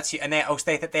 Lego. That's and they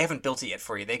haven't built it yet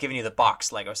for you. They've given you the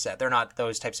box Lego set. They're not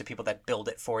those types of people that build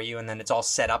it for you and then it's all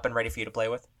set up and ready for you to play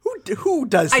with. Who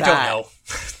does that? I don't know.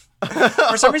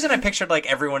 For some reason, I pictured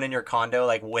everyone in your condo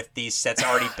with these sets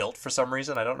already built. For some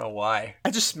reason, I don't know why.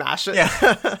 I just smash it. Yeah,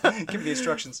 give me the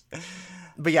instructions.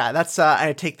 But yeah, that's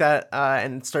I take that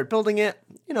and start building it.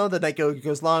 The night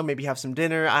goes long. Maybe have some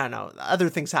dinner. I don't know. Other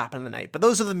things happen in the night, but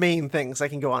those are the main things. I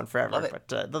can go on forever. Love it.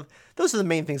 But those are the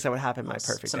main things that would happen in my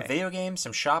perfect some day. Video games,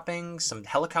 some shopping, some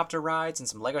helicopter rides, and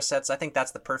some Lego sets. I think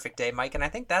that's the perfect day, Mike. And I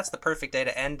think that's the perfect day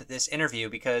to end this interview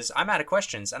because I'm out of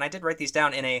questions, and I did write these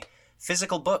down in a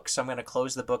physical book, so I'm going to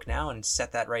close the book now and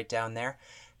set that right down there.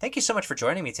 Thank you so much for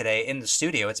joining me today in the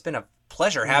studio. It's been a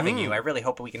pleasure having you. I really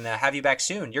hope we can have you back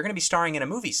soon. You're going to be starring in a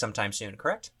movie sometime soon,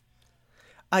 correct?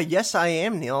 Yes, I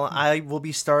am, Neil. I will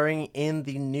be starring in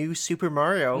the new Super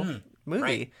Mario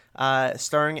movie,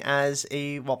 starring as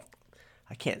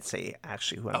I can't say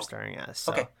actually who I'm starring as.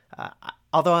 So, okay.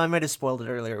 Although I might have spoiled it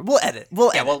earlier. We'll edit.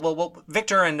 Yeah, well,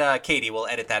 Victor and Katie will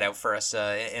edit that out for us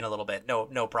in a little bit.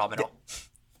 No problem at all.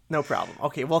 No problem.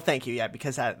 Okay, well, thank you. Yeah,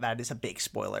 because that is a big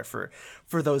spoiler for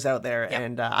those out there. Yep.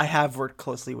 And I have worked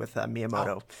closely with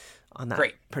Miyamoto on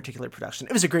that particular production.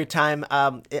 It was a great time.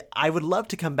 I would love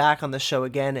to come back on the show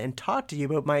again and talk to you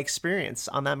about my experience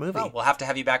on that movie. Well, we'll have to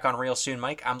have you back on real soon,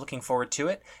 Mike. I'm looking forward to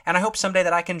it. And I hope someday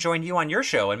that I can join you on your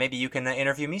show and maybe you can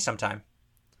interview me sometime.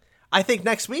 I think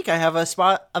next week I have a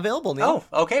spot available, Neil.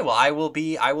 Oh, okay. Well, I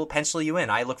will pencil you in.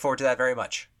 I look forward to that very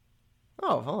much.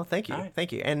 Oh, well, thank you. Right.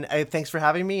 Thank you. And thanks for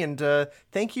having me. And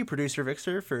thank you, Producer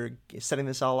Victor, for setting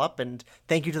this all up. And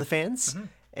thank you to the fans. Mm-hmm.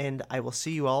 And I will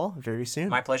see you all very soon.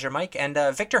 My pleasure, Mike. And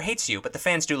Victor hates you, but the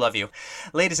fans do love you.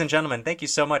 Ladies and gentlemen, thank you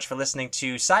so much for listening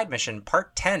to Side Mission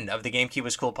Part 10 of the GameCube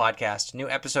Was Cool podcast. New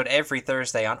episode every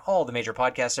Thursday on all the major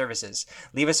podcast services.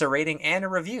 Leave us a rating and a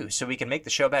review so we can make the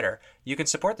show better. You can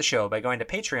support the show by going to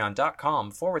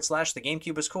patreon.com/The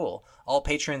GameCube Was Cool. All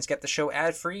patrons get the show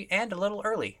ad-free and a little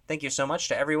early. Thank you so much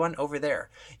to everyone over there.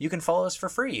 You can follow us for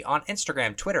free on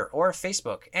Instagram, Twitter, or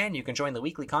Facebook, and you can join the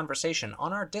weekly conversation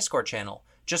on our Discord channel.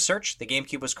 Just search The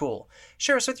GameCube Was Cool.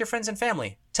 Share us with your friends and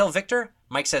family. Tell Victor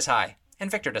Mike says hi. And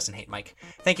Victor doesn't hate Mike.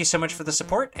 Thank you so much for the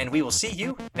support, and we will see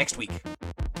you next week.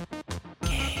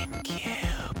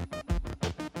 GameCube.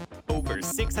 Over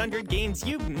 600 games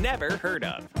you've never heard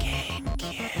of.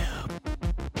 GameCube.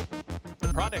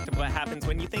 The product of what happens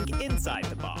when you think inside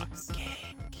the box.